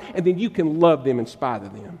Jesus Christ, and then you can love them in spite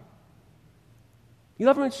of them. You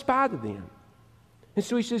love them in spite of them. And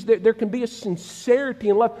so he says that there can be a sincerity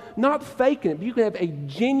in love, not faking it, but you can have a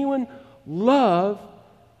genuine love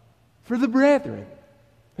for the brethren.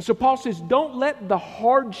 And so Paul says, don't let the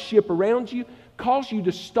hardship around you cause you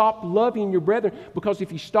to stop loving your brethren, because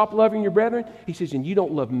if you stop loving your brethren, he says, and you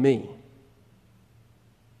don't love me.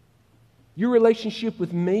 Your relationship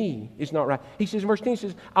with me is not right. He says in verse 10, he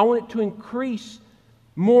says, I want it to increase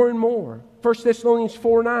more and more. 1 Thessalonians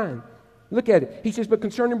 4:9. Look at it. He says, but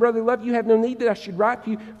concerning brotherly love, you have no need that I should write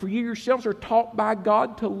to you, for you yourselves are taught by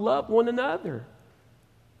God to love one another.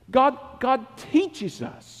 God teaches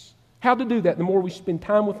us how to do that. The more we spend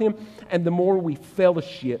time with Him and the more we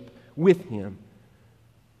fellowship with Him.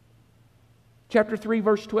 Chapter 3,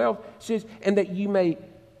 verse 12 says, and may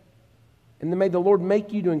the Lord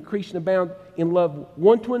make you to increase and abound in love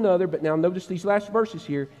one to another. But now notice these last verses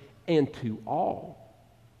here, and to all.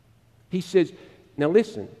 He says, now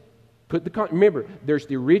listen, remember, there's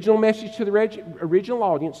the original message to the original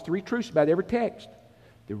audience, 3 truths about every text.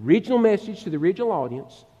 The original message to the original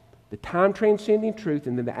audience, the time-transcending truth,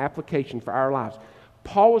 and then the application for our lives.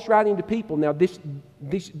 Paul was writing to people. Now,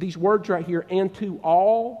 these words right here, and to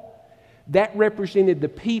all, that represented the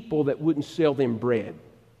people that wouldn't sell them bread.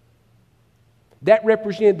 That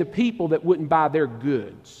represented the people that wouldn't buy their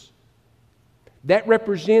goods. That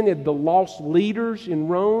represented the lost leaders in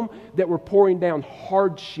Rome that were pouring down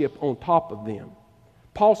hardship on top of them.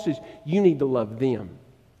 Paul says, you need to love them.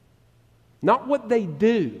 Not what they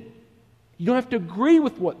do. You don't have to agree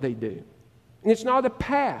with what they do. And it's not a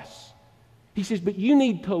pass. He says, but you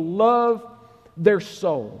need to love their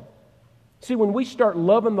soul. See, when we start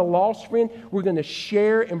loving the lost, friend, we're going to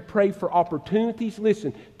share and pray for opportunities,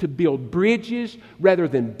 listen, to build bridges rather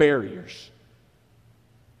than barriers.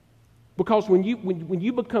 Because when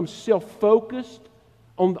you become self-focused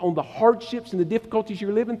on the hardships and the difficulties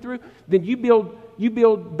you're living through, then you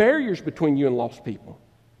build barriers between you and lost people.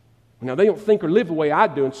 Now, they don't think or live the way I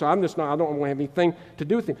do, and so I don't want to have anything to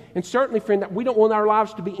do with them. And certainly, friend, we don't want our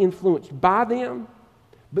lives to be influenced by them,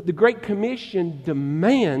 but the Great Commission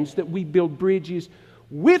demands that we build bridges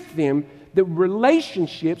with them, the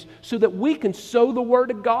relationships, so that we can sow the Word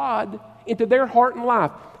of God into their heart and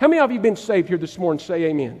life. How many of you have been saved here this morning? Say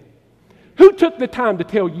amen. Who took the time to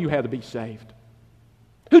tell you how to be saved?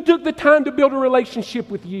 Who took the time to build a relationship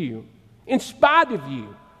with you in spite of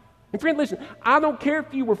you? And friend, listen, I don't care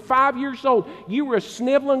if you were 5 years old. You were a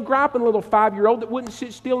sniveling, griping little 5-year-old that wouldn't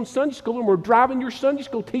sit still in Sunday school and were driving your Sunday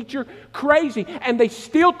school teacher crazy. And they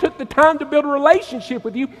still took the time to build a relationship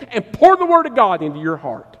with you and pour the Word of God into your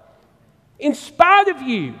heart. In spite of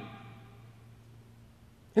you.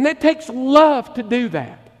 And that takes love to do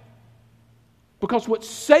that. Because what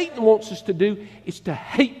Satan wants us to do is to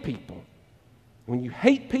hate people. When you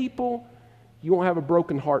hate people, you won't have a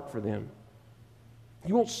broken heart for them.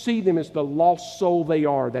 You won't see them as the lost soul they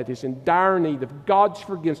are that is in dire need of God's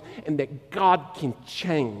forgiveness and that God can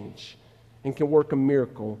change and can work a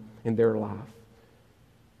miracle in their life.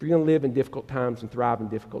 If you're going to live in difficult times and thrive in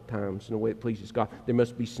difficult times in a way that pleases God, there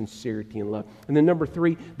must be sincerity and love. And then number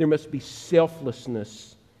 3, there must be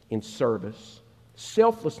selflessness in service.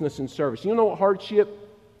 Selflessness in service. You know what hardship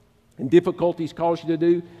and difficulties cause you to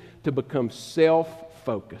do? To become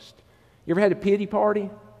self-focused. You ever had a pity party?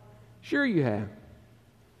 Sure you have.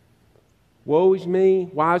 Woe is me.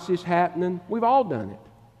 Why is this happening? We've all done it.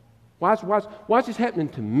 Why is this happening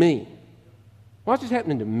to me? Why is this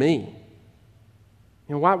happening to me?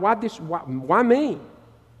 You know, why me?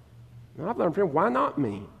 And I've learned, friend, why not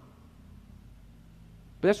me?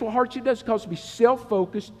 But that's what hardship does. It causes us to be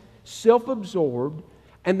self-focused, self-absorbed,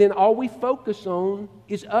 and then all we focus on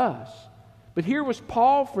is us. But here was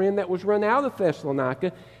Paul, friend, that was run out of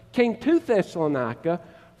Thessalonica, came to Thessalonica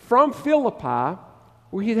from Philippi,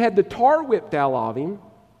 where he'd had the tar whipped out of him,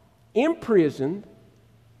 imprisoned,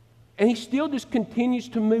 and he still just continues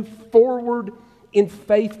to move forward in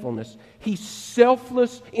faithfulness. He's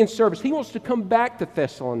selfless in service. He wants to come back to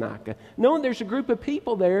Thessalonica, knowing there's a group of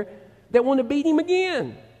people there that want to beat him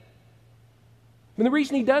again. And the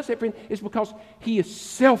reason he does that, friend, is because he is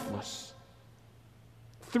selfless.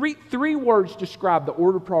 Three words describe the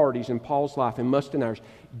order of priorities in Paul's life and must in ours.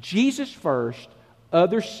 Jesus first,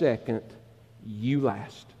 others second, you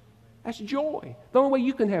last. That's joy. The only way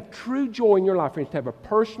you can have true joy in your life, friends, is to have a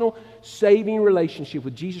personal, saving relationship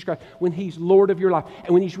with Jesus Christ when He's Lord of your life.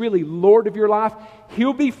 And when He's really Lord of your life,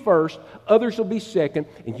 He'll be first, others will be second,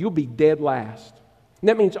 and you'll be dead last. And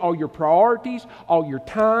that means all your priorities, all your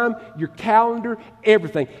time, your calendar,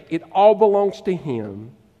 everything. It all belongs to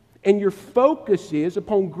Him. And your focus is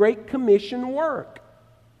upon Great Commission work.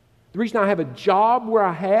 The reason I have a job where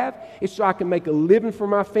I have is so I can make a living for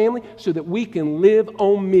my family so that we can live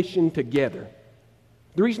on mission together.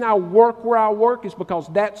 The reason I work where I work is because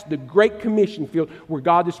that's the Great Commission field where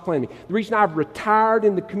God has planted me. The reason I've retired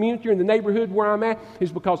in the community or in the neighborhood where I'm at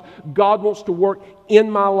is because God wants to work in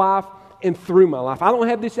my life and through my life. I don't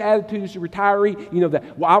have this attitude as a retiree,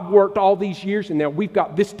 that, well, I've worked all these years and now we've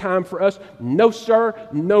got this time for us. No, sir,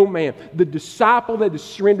 no, ma'am. The disciple that is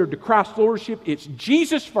surrendered to Christ's lordship, it's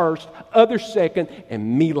Jesus first, others second,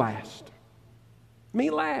 and me last.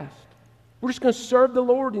 Me last. We're just going to serve the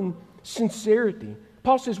Lord in sincerity.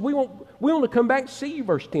 Paul says, we want to come back and see you,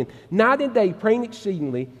 verse 10. Night and day, praying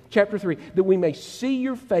exceedingly, chapter 3, that we may see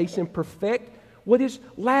your face and perfect what is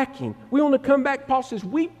lacking. We want to come back. Paul says,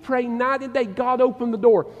 we pray night and day. God, open the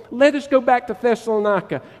door. Let us go back to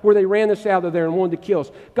Thessalonica where they ran us out of there and wanted to kill us.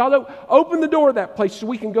 God, open the door of that place so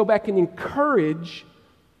we can go back and encourage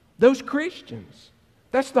those Christians.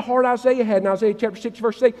 That's the heart Isaiah had in Isaiah chapter 6,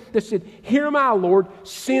 verse 8 that said, here am I, Lord,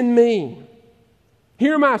 send me.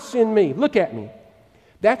 Here am I, send me. Look at me.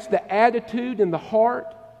 That's the attitude and the heart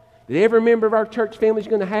that every member of our church family is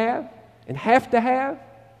going to have and have to have.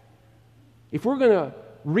 If we're going to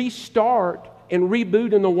restart and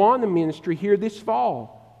reboot in the Wanda ministry here this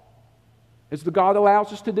fall, as the God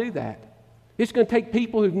allows us to do that, it's going to take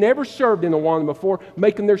people who've never served in the Wanda before,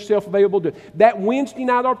 making themselves available to it. That Wednesday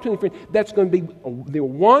night opportunity, friend, that's going to be the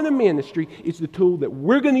Wanda ministry is the tool that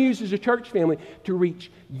we're going to use as a church family to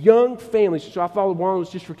reach young families. So I thought the Wanda was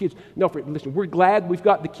just for kids. No, friend, listen, we're glad we've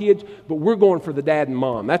got the kids, but we're going for the dad and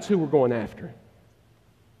mom. That's who we're going after.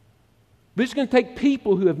 But it's going to take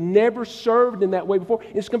people who have never served in that way before.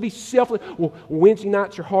 It's going to be selfless. Well, Wednesday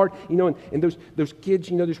nights are hard, and those kids,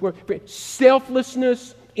 there's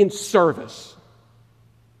selflessness in service.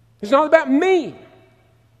 It's not about me.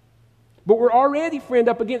 But we're already, friend,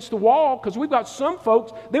 up against the wall because we've got some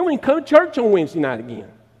folks, they won't even come to church on Wednesday night again.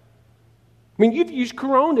 I mean, you've used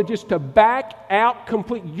Corona just to back out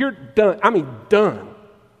completely. You're done. I mean, done.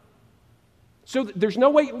 So there's no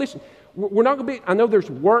way, listen, we're not going to be, I know there's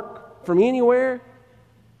work from anywhere.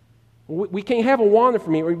 We can't have a wander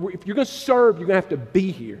from here. If you're going to serve, you're going to have to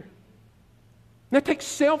be here. And that takes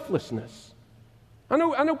selflessness. I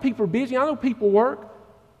know people are busy. I know people work.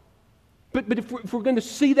 But if we're going to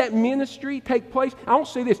see that ministry take place, I don't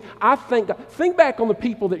say this. I thank God. Think back on the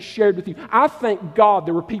people that shared with you. I thank God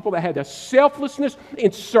there were people that had a selflessness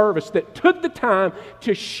in service, that took the time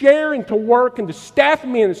to share and to work and to staff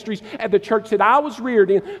ministries at the church that I was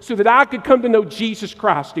reared in so that I could come to know Jesus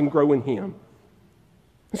Christ and grow in Him.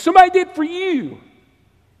 And somebody did for you.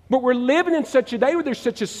 But we're living in such a day where there's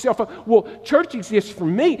such a well, church exists for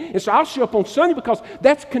me, and so I'll show up on Sunday because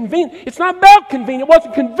that's convenient. It's not about convenient. It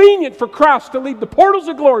wasn't convenient for Christ to leave the portals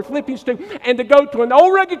of glory, Philippians 2, and to go to an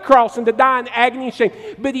old rugged cross and to die in agony and shame.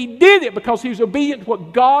 But He did it because He was obedient to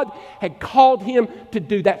what God had called Him to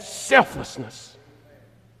do. That's selflessness.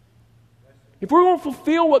 If we're going to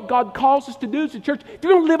fulfill what God calls us to do as a church, if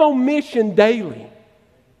you're going to live on mission daily,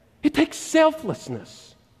 it takes selflessness.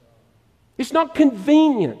 It's not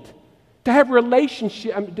convenient to have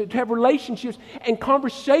relationships and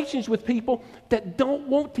conversations with people that don't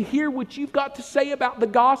want to hear what you've got to say about the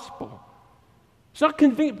gospel. It's not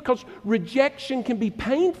convenient because rejection can be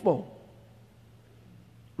painful.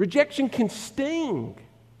 Rejection can sting.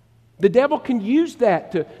 The devil can use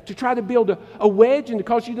that to try to build a wedge and to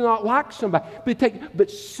cause you to not like somebody. But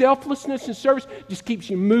selflessness and service just keeps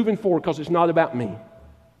you moving forward because it's not about me.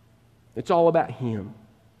 It's all about Him.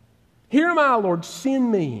 Here am I, Lord,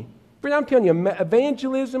 send me. Friend, I'm telling you,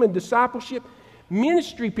 evangelism and discipleship,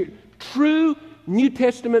 ministry, true New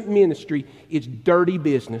Testament ministry is dirty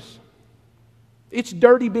business. It's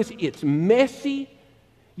dirty business. It's messy.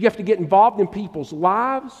 You have to get involved in people's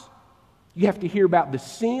lives. You have to hear about the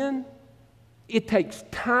sin. It takes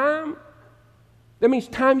time. That means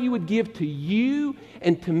time you would give to you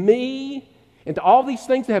and to me and to all these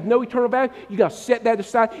things that have no eternal value. You got to set that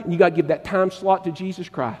aside and you got to give that time slot to Jesus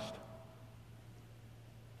Christ.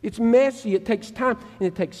 It's messy, it takes time, and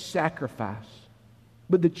it takes sacrifice.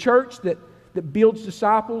 But the church that builds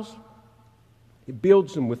disciples, it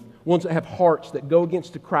builds them with ones that have hearts that go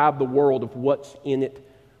against the cry of the world of what's in it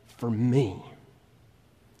for me.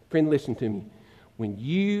 Friend, listen to me. When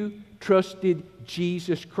you trusted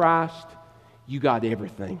Jesus Christ, you got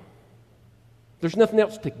everything. There's nothing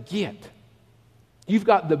else to get. You've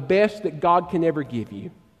got the best that God can ever give you.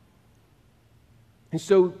 And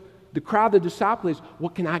so, the cry of the disciple is,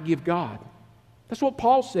 what can I give God? That's what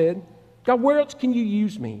Paul said. God, where else can you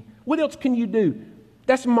use me? What else can you do?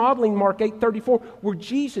 That's modeling Mark 8:34, where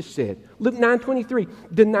Jesus said, Luke 9:23,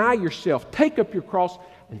 deny yourself, take up your cross,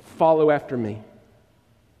 and follow after me.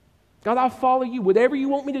 God, I'll follow you. Whatever you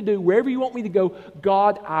want me to do, wherever you want me to go,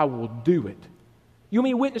 God, I will do it. You want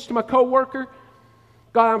me to witness to my coworker?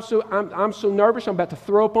 God, I'm so nervous, I'm about to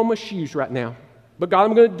throw up on my shoes right now. But God,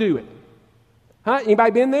 I'm going to do it. Huh? Anybody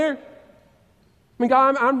been there? I mean,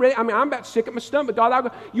 God, I'm ready. I mean, I'm about sick at my stomach.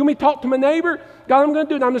 God, you want me to talk to my neighbor? God, I'm going to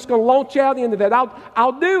do it. I'm just going to launch out into that.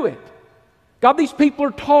 I'll do it. God, these people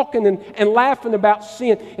are talking and laughing about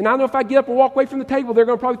sin. And I know if I get up and walk away from the table, they're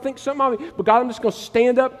going to probably think something of me. But God, I'm just going to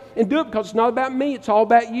stand up and do it because it's not about me. It's all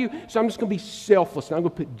about you. So I'm just going to be selfless. And I'm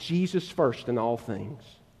going to put Jesus first in all things.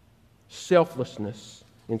 Selflessness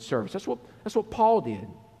in service. That's what Paul did.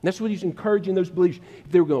 And that's what he's encouraging those believers.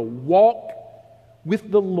 If they were going to walk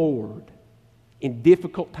with the Lord in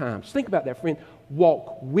difficult times. Think about that, friend.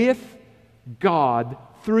 Walk with God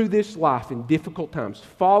through this life in difficult times,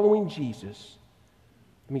 following Jesus.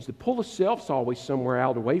 It means the pull of self's always somewhere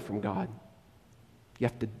out away from God. You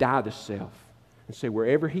have to die to self and say,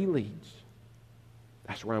 wherever He leads,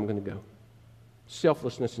 that's where I'm going to go.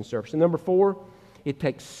 Selflessness in service. And number 4, it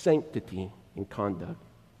takes sanctity in conduct.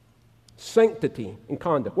 Sanctity in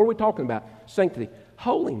conduct. What are we talking about? Sanctity.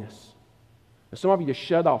 Holiness. Now, some of you just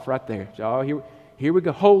shut off right there. So, here we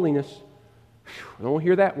go. Holiness. Whew, I don't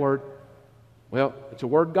hear that word. Well, it's a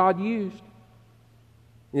word God used.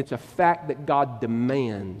 And it's a fact that God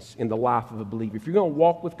demands in the life of a believer. If you're going to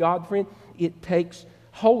walk with God, friend, it takes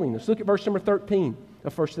holiness. Look at verse number 13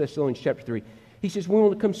 of 1 Thessalonians chapter 3. He says, we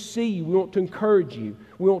want to come see you. We want to encourage you.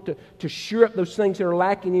 We want to shore up those things that are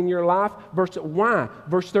lacking in your life. Why?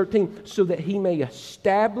 Verse 13, so that He may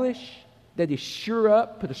establish, that is, shore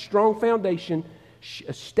up, put a strong foundation,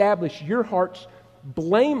 establish your hearts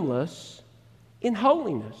blameless in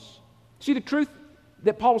holiness. See, the truth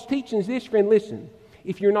that Paul's teaching is this, friend, listen.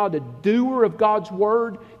 If you're not a doer of God's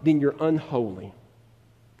Word, then you're unholy.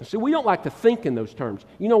 See, we don't like to think in those terms.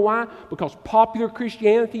 You know why? Because popular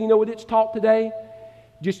Christianity, you know what it's taught today?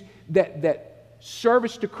 Just that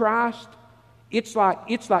service to Christ, it's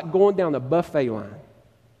like going down a buffet line.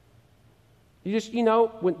 You just,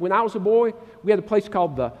 when I was a boy, we had a place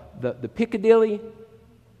called the Piccadilly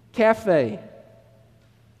Cafe.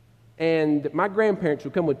 And my grandparents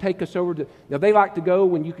would take us over to, now they like to go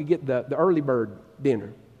when you could get the early bird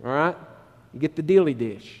dinner, all right? You get the dilly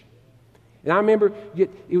dish. And I remember it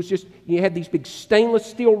was just, you had these big stainless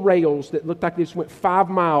steel rails that looked like they just went 5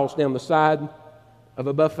 miles down the side of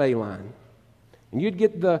a buffet line. And you'd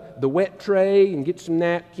get the wet tray and get some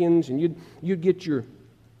napkins, and you'd get your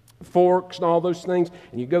forks and all those things,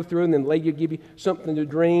 and you go through, and then the lady would give you something to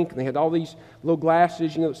drink, and they had all these little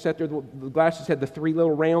glasses, that sat there. The glasses had the 3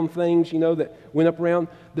 little round things, that went up around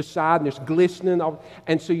the side, and there's glistening.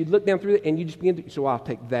 And so you'd look down through it, and you just begin to, so I'll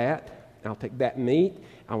take that, and I'll take that meat,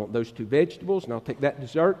 I want those 2 vegetables, and I'll take that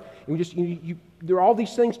dessert. And there are all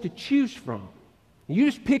these things to choose from. You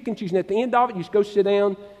just pick and choose, and at the end of it, you just go sit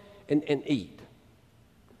down and eat.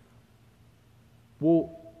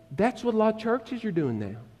 Well, that's what a lot of churches are doing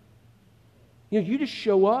now. You just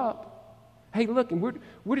show up. Hey, look, and we're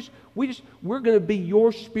going to be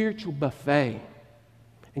your spiritual buffet.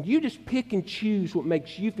 And you just pick and choose what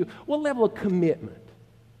makes you feel. What level of commitment?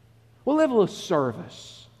 What level of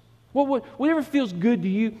service? Whatever feels good to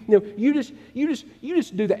you. You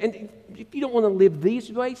just do that. And if you don't want to live these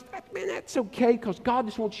ways, man, that's okay, because God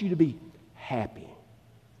just wants you to be happy.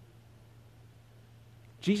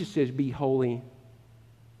 Jesus says, "Be holy,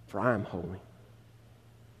 for I am holy."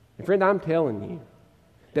 And friend, I'm telling you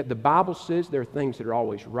that the Bible says there are things that are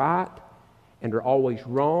always right and are always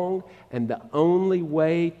wrong, and the only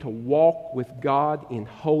way to walk with God in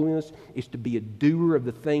holiness is to be a doer of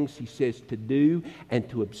the things He says to do and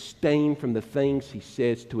to abstain from the things He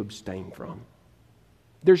says to abstain from.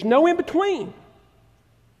 There's no in between.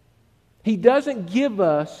 He doesn't give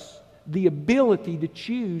us the ability to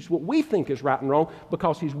choose what we think is right and wrong,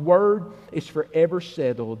 because His Word is forever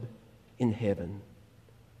settled in heaven.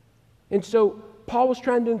 And so Paul was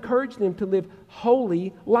trying to encourage them to live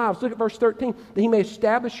holy lives. Look at verse 13. That He may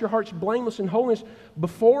establish your hearts blameless in holiness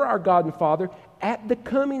before our God and Father at the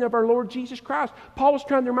coming of our Lord Jesus Christ. Paul was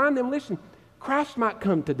trying to remind them, listen, Christ might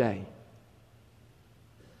come today.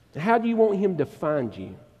 How do you want Him to find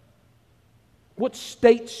you? What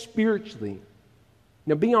state spiritually?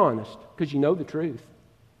 Now be honest, because you know the truth.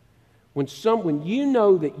 When you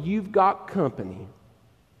know that you've got company,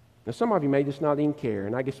 now some of you may just not even care,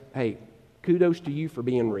 and I guess, hey, kudos to you for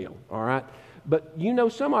being real, all right? But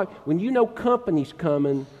when you know company's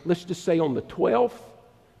coming, let's just say on the 12th,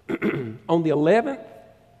 on the 11th,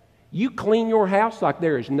 you clean your house like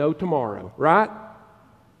there is no tomorrow, right?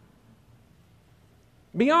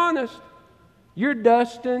 Be honest. You're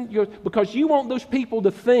dusting, because you want those people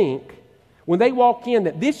to think, when they walk in,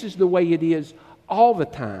 that this is the way it is all the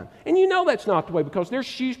time. And you know that's not the way, because there's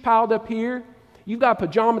shoes piled up here. You've got a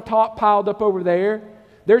pajama top piled up over there.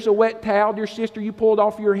 There's a wet towel, dear sister, you pulled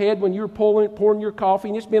off your head when you were pouring your coffee,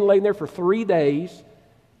 and it's been laying there for 3 days.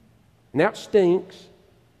 Now it stinks.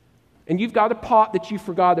 And you've got a pot that you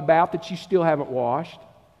forgot about that you still haven't washed.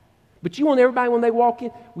 But you want everybody, when they walk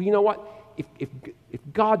in, well, you know what? If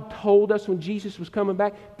God told us when Jesus was coming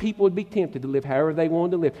back, people would be tempted to live however they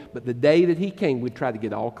wanted to live. But the day that He came, we'd try to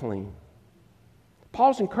get all clean.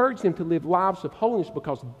 Paul's encouraged them to live lives of holiness,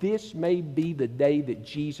 because this may be the day that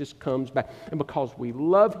Jesus comes back. And because we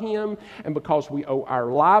love Him, and because we owe our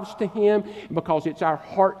lives to Him, and because it's our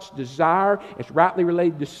heart's desire as rightly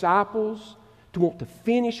related disciples to want to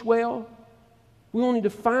finish well, we want Him to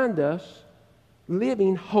find us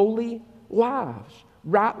living holy lives,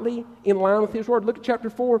 rightly in line with His Word. Look at chapter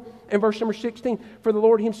 4 and verse number 16. For the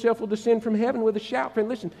Lord Himself will descend from heaven with a shout. Friend,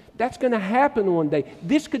 listen, that's going to happen one day.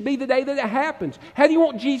 This could be the day that it happens. How do you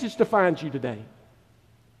want Jesus to find you today?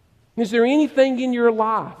 Is there anything in your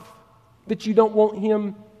life that you don't want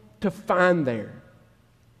Him to find there?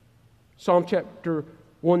 Psalm chapter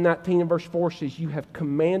 119 and verse 4 says, "You have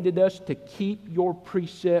commanded us to keep your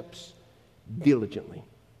precepts diligently."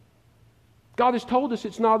 God has told us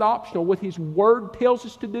it's not optional. What His Word tells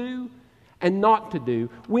us to do and not to do,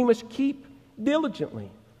 we must keep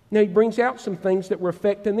diligently. Now, he brings out some things that were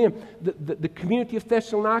affecting them. The community of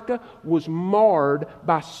Thessalonica was marred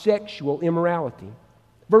by sexual immorality.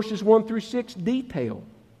 Verses 1 through 6 detail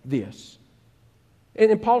this.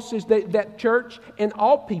 And Paul says that church and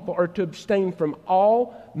all people are to abstain from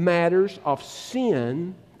all matters of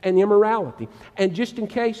sin and immorality. And just in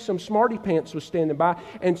case some smarty pants was standing by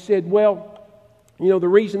and said, well, the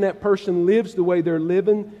reason that person lives the way they're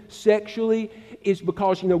living sexually is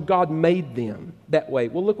because, God made them that way.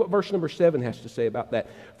 Well, look what verse number 7 has to say about that.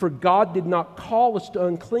 For God did not call us to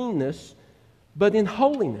uncleanness, but in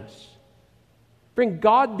holiness. Friend,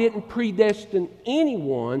 God didn't predestine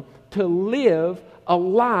anyone to live a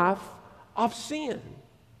life of sin.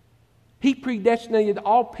 He predestinated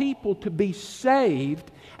all people to be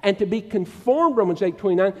saved and to be conformed, Romans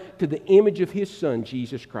 8:29, to the image of His Son,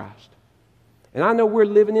 Jesus Christ. And I know we're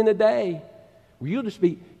living in a day where you'll just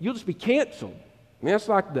be canceled. I mean, that's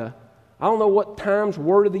like I don't know what Time's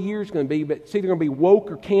word of the year is going to be, but it's either going to be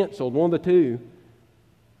woke or canceled, one of the two.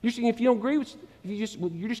 If you don't agree with,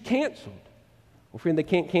 you're just canceled. Well, friend, they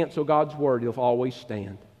can't cancel God's word. It'll always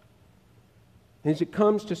stand. And as it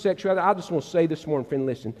comes to sexuality, I just want to say this morning, friend,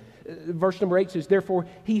 listen. Verse number 8 says, therefore,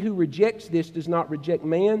 he who rejects this does not reject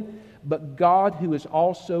man, but God who has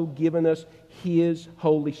also given us His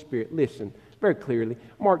Holy Spirit. Listen, very clearly.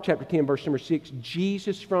 Mark chapter 10, verse number 6,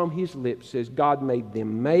 Jesus from His lips says, God made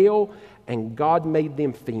them male and God made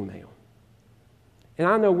them female. And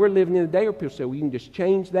I know we're living in a day where people say, well, you can just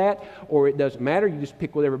change that, or it doesn't matter, you just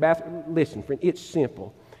pick whatever bathroom. Listen, friend, it's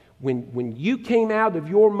simple. When you came out of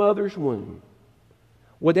your mother's womb,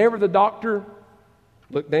 whatever the doctor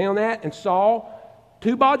looked down at and saw,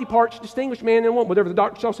 two body parts distinguished man and woman. Whatever the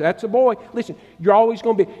doctor saw, said, that's a boy. Listen, you're always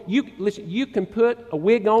going to be, you can put a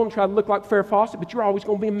wig on and try to look like Farrah Fawcett, but you're always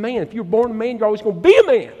going to be a man. If you're born a man, you're always going to be a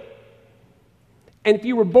man. And if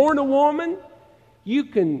you were born a woman, you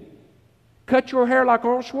can cut your hair like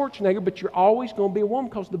Arnold Schwarzenegger, but you're always going to be a woman,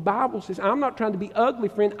 because the Bible says, I'm not trying to be ugly,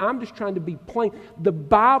 friend. I'm just trying to be plain. The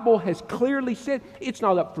Bible has clearly said it's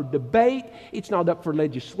not up for debate. It's not up for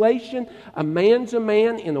legislation. A man's a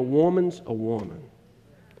man and a woman's a woman.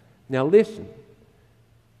 Now listen,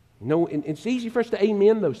 it's easy for us to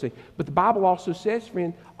amen those things, but the Bible also says,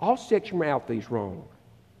 friend, all sexual morality is wrong.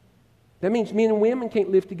 That means men and women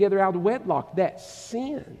can't live together out of wedlock. That's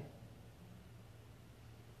sin.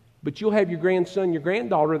 But you'll have your grandson, your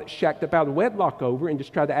granddaughter that's shacked up out of wedlock over and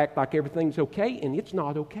just try to act like everything's okay, and it's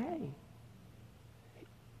not okay.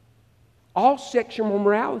 All sexual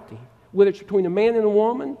morality, whether it's between a man and a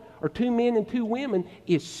woman or two men and two women,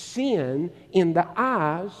 is sin in the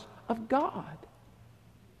eyes of God.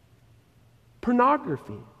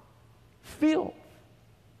 Pornography, filth,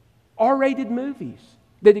 R-rated movies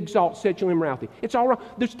that exalt sexual immorality. It's all wrong.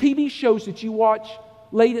 There's TV shows that you watch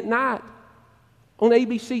late at night on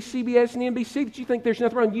ABC, CBS, and NBC that you think there's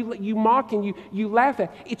nothing wrong. You mock and you laugh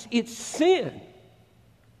at. It's sin.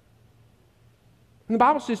 And the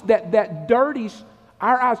Bible says that dirties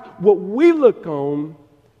our eyes. What we look on,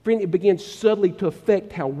 friend, it begins subtly to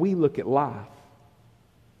affect how we look at life.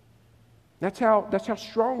 That's how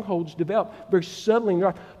strongholds develop, very subtly.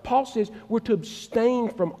 Paul says we're to abstain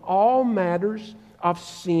from all matters of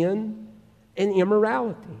sin and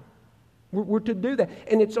immorality. We're to do that.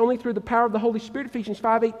 And it's only through the power of the Holy Spirit, Ephesians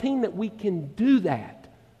 5:18, that we can do that.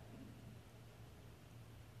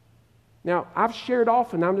 Now, I've shared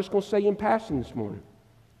often, I'm just going to say in passing this morning,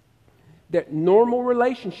 that normal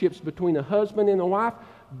relationships between a husband and a wife,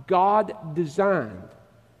 God designed.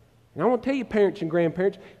 And I want to tell you, parents and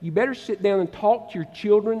grandparents, you better sit down and talk to your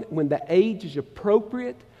children when the age is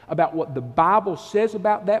appropriate about what the Bible says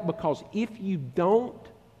about that, because if you don't,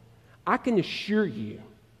 I can assure you,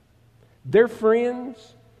 their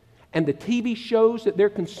friends and the TV shows that they're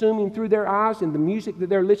consuming through their eyes and the music that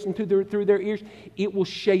they're listening to through their ears, it will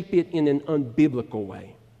shape it in an unbiblical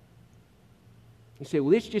way. You say,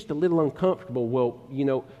 well, it's just a little uncomfortable.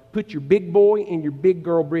 Well, put your big boy and your big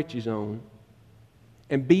girl britches on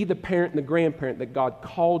and be the parent and the grandparent that God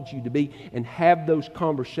called you to be, and have those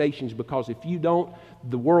conversations, because if you don't,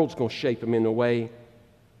 the world's going to shape them in a way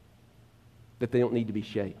that they don't need to be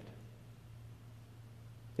shaped.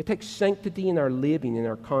 It takes sanctity in our living, in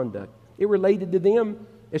our conduct. It related to them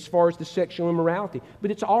as far as the sexual immorality.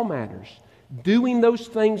 But it's all matters. Doing those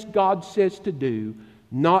things God says to do,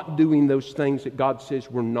 not doing those things that God says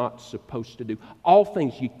we're not supposed to do. All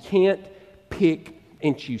things you can't pick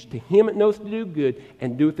and choose. To him it knoweth to do good,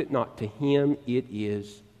 and doeth it not. To him it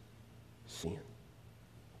is sin.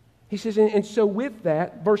 He says, and so with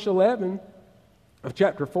that, verse 11 of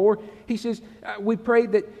chapter 4, he says, we pray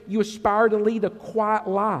that you aspire to lead a quiet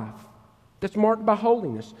life that's marked by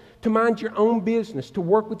holiness, to mind your own business, to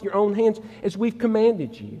work with your own hands as we've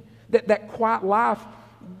commanded you. That quiet life,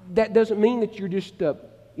 that doesn't mean that you're just, to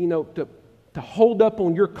hold up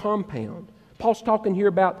on your compound. Paul's talking here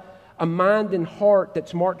about a mind and heart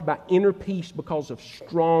that's marked by inner peace because of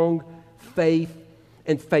strong faith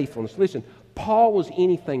and faithfulness. Listen, Paul was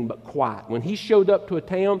anything but quiet. When he showed up to a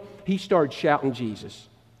town, he started shouting Jesus.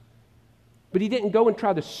 But he didn't go and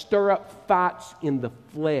try to stir up fights in the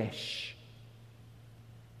flesh.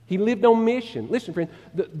 He lived on mission. Listen, friend,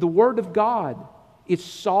 the Word of God is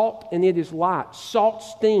salt and it is light. Salt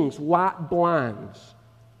stings, light blinds.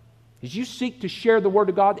 As you seek to share the Word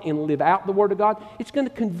of God and live out the Word of God, it's going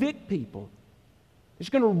to convict people. It's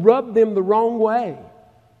going to rub them the wrong way.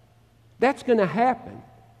 That's going to happen.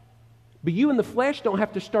 But you in the flesh don't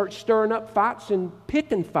have to start stirring up fights and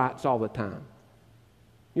picking fights all the time.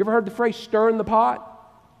 You ever heard the phrase stirring the pot?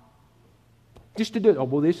 Just to do it. Oh,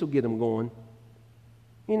 well, this will get them going.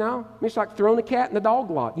 You know, it's like throwing a cat in the dog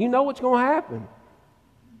lot. You know what's going to happen.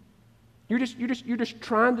 You're just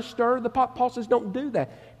trying to stir the pot. Paul says, don't do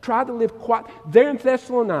that. Try to live quiet. There in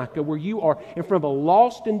Thessalonica, where you are in front of a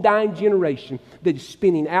lost and dying generation that is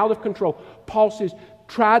spinning out of control, Paul says,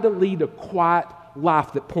 try to lead a quiet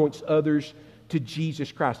life that points others to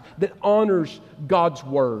Jesus Christ, that honors God's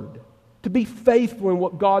Word, to be faithful in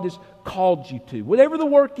what God has called you to, whatever the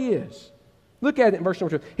work is. Look at it in verse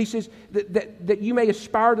number 2. He says that you may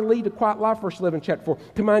aspire to lead a quiet life, verse 11, chapter 4,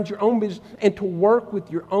 to mind your own business and to work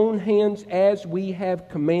with your own hands as we have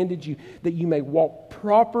commanded you, that you may walk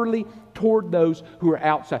properly toward those who are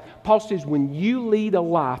outside. Paul says when you lead a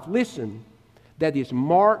life, listen, that is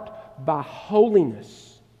marked by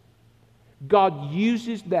holiness, God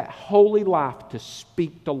uses that holy life to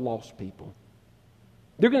speak to lost people.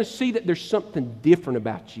 They're going to see that there's something different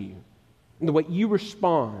about you and the way you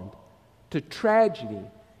respond to tragedy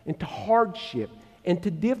and to hardship and to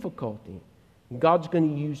difficulty. And God's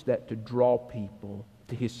going to use that to draw people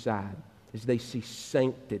to His side as they see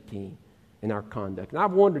sanctity in our conduct. And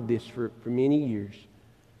I've wondered this for many years.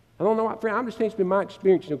 I don't know, friend, I'm just saying it's been my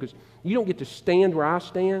experience, because you don't get to stand where I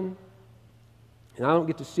stand, and I don't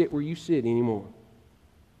get to sit where you sit anymore.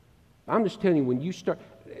 I'm just telling you, when you start,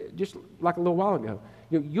 just like a little while ago,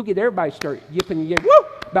 you'll get everybody start yipping and yelling, woo,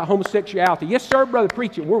 about homosexuality. Yes, sir, brother,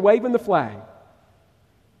 preach it. We're waving the flag.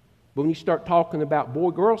 But when you start talking about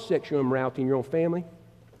boy-girl sexual immorality in your own family,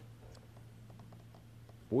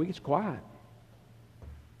 boy, it gets quiet.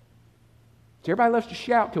 So everybody loves to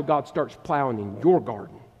shout till God starts plowing in your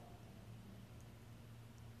garden.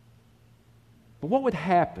 But what would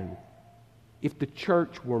happen if the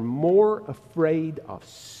church were more afraid of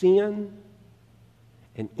sin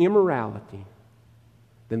and immorality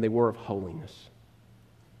than they were of holiness?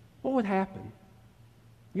 What would happen?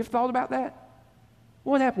 You ever thought about that?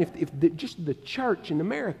 What would happen if just the church in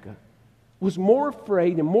America was more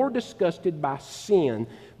afraid and more disgusted by sin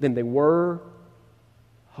than they were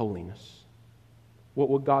holiness? What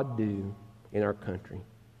would God do in our country?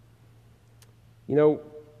 You know,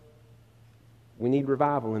 we need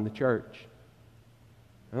revival in the church.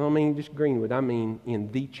 I don't mean just Greenwood. I mean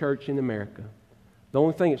in the church in America. The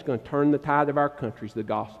only thing that's going to turn the tide of our country is the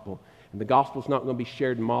gospel. And the gospel's not going to be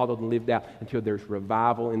shared and modeled and lived out until there's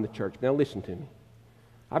revival in the church. Now listen to me.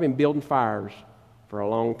 I've been building fires for a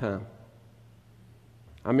long time.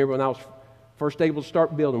 I remember when I was first able to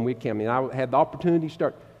start building Wick County, and I had the opportunity to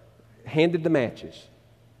start, handed the matches.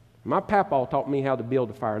 My papa taught me how to build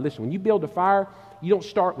a fire. Listen, when you build a fire, you don't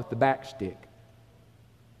start with the back stick.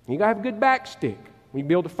 You got to have a good back stick when you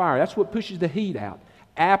build a fire. That's what pushes the heat out.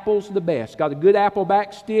 Apple's the best. Got a good apple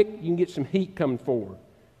back stick, you can get some heat coming forward.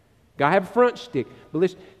 Got to have a front stick. But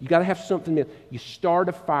listen, you got to have something that you start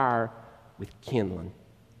a fire with kindling.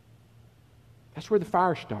 That's where the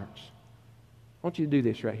fire starts. I want you to do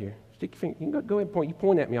this right here. Stick your finger. You can go ahead and point. You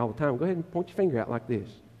point at me all the time. Go ahead and point your finger out like this.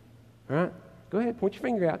 All right? Go ahead, point your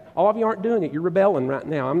finger out. All of you aren't doing it. You're rebelling right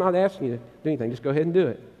now. I'm not asking you to do anything. Just go ahead and do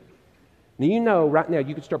it. Now, you know right now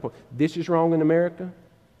you can start pointing. This is wrong in America.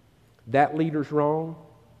 That leader's wrong.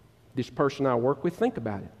 This person I work with, think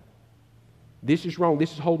about it. This is wrong.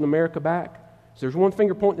 This is holding America back. So there's one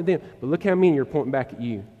finger pointing to them, but look how many are pointing back at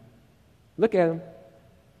you. Look at them.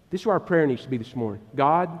 This is where our prayer needs to be this morning.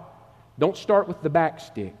 God, don't start with the back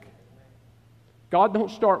stick. God,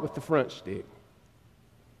 don't start with the front stick.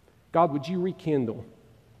 God, would you rekindle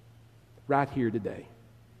right here today?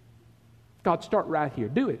 God, start right here.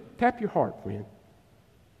 Do it. Tap your heart, friend.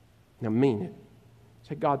 Now mean it.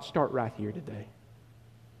 Say, God, start right here today.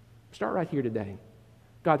 Start right here today.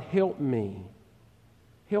 God, help me.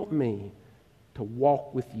 Help me to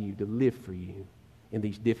walk with you, to live for you in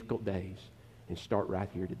these difficult days. And start right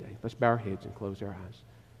here today. Let's bow our heads and close our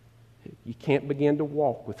eyes. You can't begin to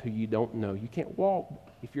walk with who you don't know. You can't walk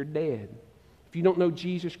if you're dead. If you don't know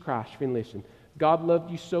Jesus Christ, friend, listen. God loved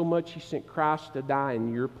you so much, He sent Christ to die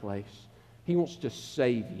in your place. He wants to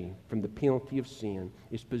save you from the penalty of sin,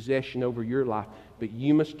 His possession over your life. But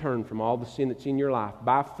you must turn from all the sin that's in your life.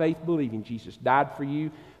 By faith, believing Jesus died for you,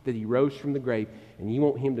 that He rose from the grave, and you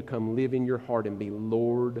want Him to come live in your heart and be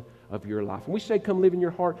Lord of your life. When we say come live in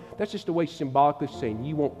your heart, that's just a way symbolically saying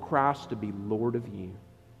you want Christ to be Lord of you.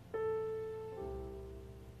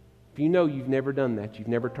 If you know you've never done that, you've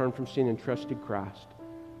never turned from sin and trusted Christ,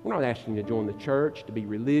 we're not asking you to join the church, to be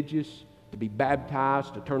religious, to be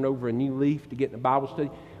baptized, to turn over a new leaf, to get in a Bible study.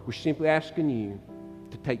 We're simply asking you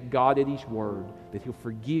to take God at His word, that He'll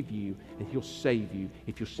forgive you and He'll save you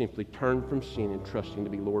if you'll simply turn from sin and trust Him to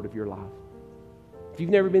be Lord of your life. If you've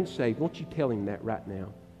never been saved, won't you tell Him that right now?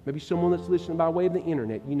 Maybe someone that's listening by way of the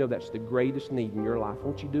internet, you know that's the greatest need in your life.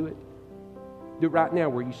 Won't you do it? Do it right now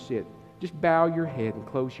where you sit. Just bow your head and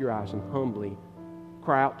close your eyes and humbly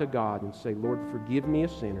cry out to God and say, Lord, forgive me a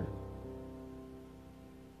sinner.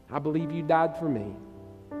 I believe You died for me.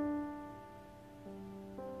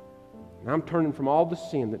 And I'm turning from all the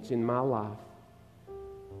sin that's in my life.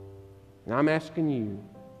 And I'm asking You,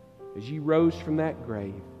 as You rose from that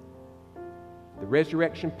grave, the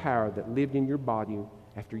resurrection power that lived in Your body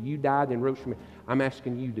after You died and rose from it, I'm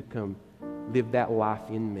asking You to come live that life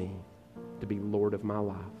in me, to be Lord of my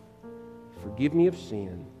life. Forgive me of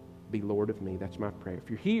sin, be Lord of me. That's my prayer. If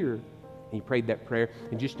you're here and you prayed that prayer,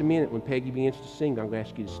 in just a minute when Peggy begins to sing, I'm going to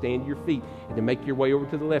ask you to stand to your feet and to make your way over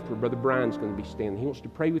to the left where Brother Brian's going to be standing. He wants to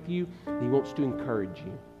pray with you and he wants to encourage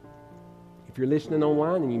you. If you're listening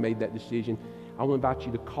online and you made that decision, I want to invite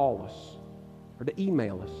you to call us or to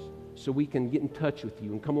email us so we can get in touch with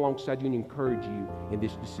you and come alongside you and encourage you in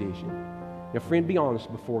this decision. Now, friend, be honest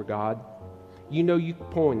before God. You know you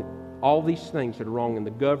point all these things that are wrong in the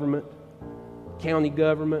government, county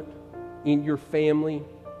government, in your family,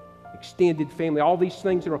 extended family, all these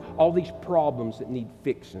things that are, all these problems that need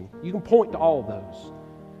fixing. You can point to all those.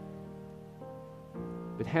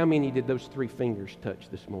 But how many did those three fingers touch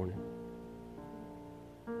this morning?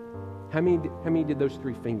 How many did those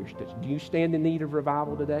three fingers touch? Do you stand in need of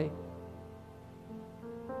revival today?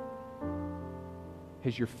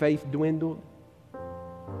 Has your faith dwindled?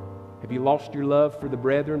 Have you lost your love for the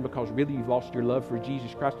brethren because really you've lost your love for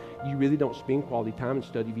Jesus Christ? You really don't spend quality time and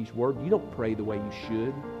study His Word. You don't pray the way you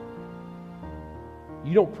should.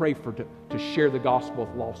 You don't pray to share the gospel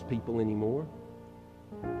with lost people anymore.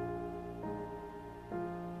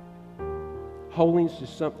 Holiness is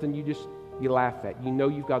something you laugh at. You know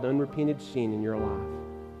you've got unrepented sin in your life.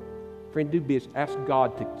 Friend, do this. Ask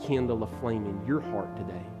God to kindle a flame in your heart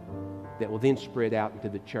today that will then spread out into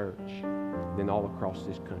the church, then all across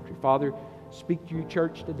this country. Father, speak to your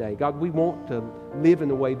church today. God, we want to live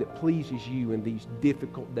in a way that pleases You in these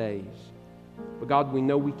difficult days. But God, we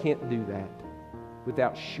know we can't do that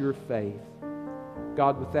without sure faith.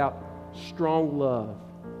 God, without strong love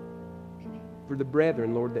for the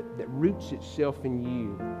brethren, Lord, that roots itself in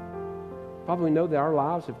You. Father, we know that our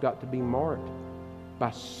lives have got to be marked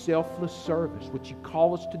by selfless service, which You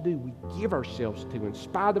call us to do. We give ourselves to, in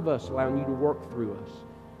spite of us allowing You to work through us.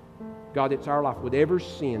 God, it's our life. Whatever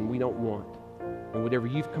sin we don't want, and whatever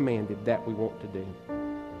You've commanded, that we want to do.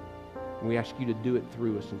 And we ask You to do it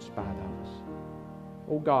through us in spite of us.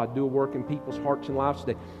 Oh God, do a work in people's hearts and lives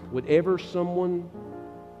today. Whatever someone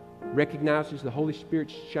recognizes the Holy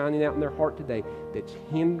Spirit's shining out in their heart today that's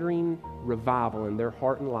hindering revival in their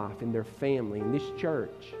heart and life, in their family, in this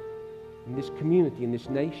church, in this community, in this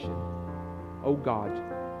nation. Oh God,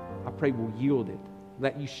 I pray we'll yield it.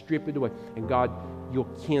 Let You strip it away. And God, You'll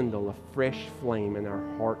kindle a fresh flame in our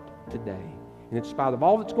heart today. And in spite of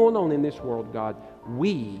all that's going on in this world, God,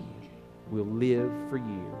 we will live for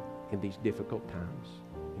You in these difficult times.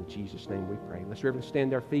 In Jesus' name we pray. Let's reverently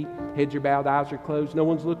stand to our feet. Heads are bowed, eyes are closed. No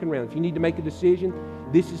one's looking around. If you need to make a decision,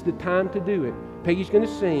 this is the time to do it. Peggy's going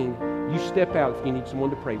to sing. You step out if you need someone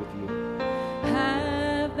to pray with you.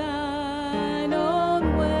 Have Thine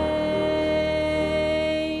own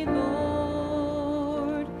way,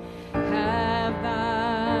 Lord. Have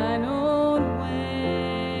Thine own way.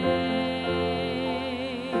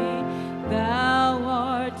 Thou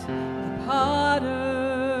art the potter.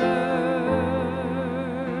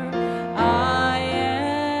 I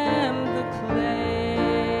am the clay.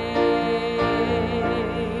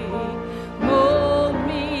 Mold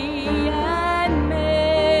me and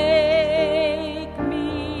make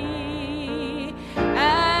me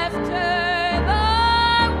after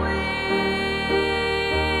Thy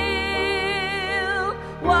will,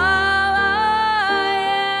 while I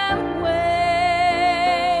am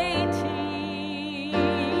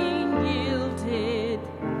waiting, yielded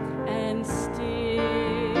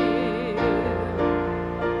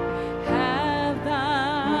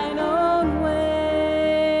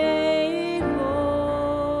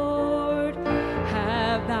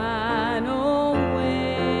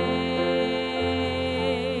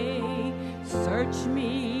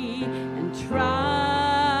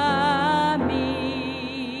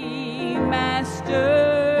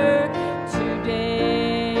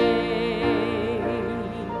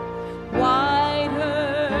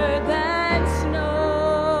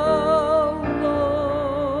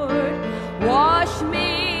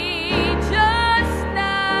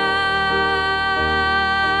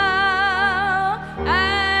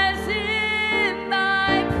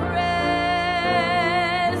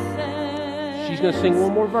just going to sing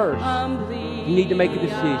one more verse. You need to make a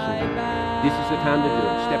decision. This is the time to do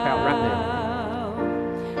it. Step out right now.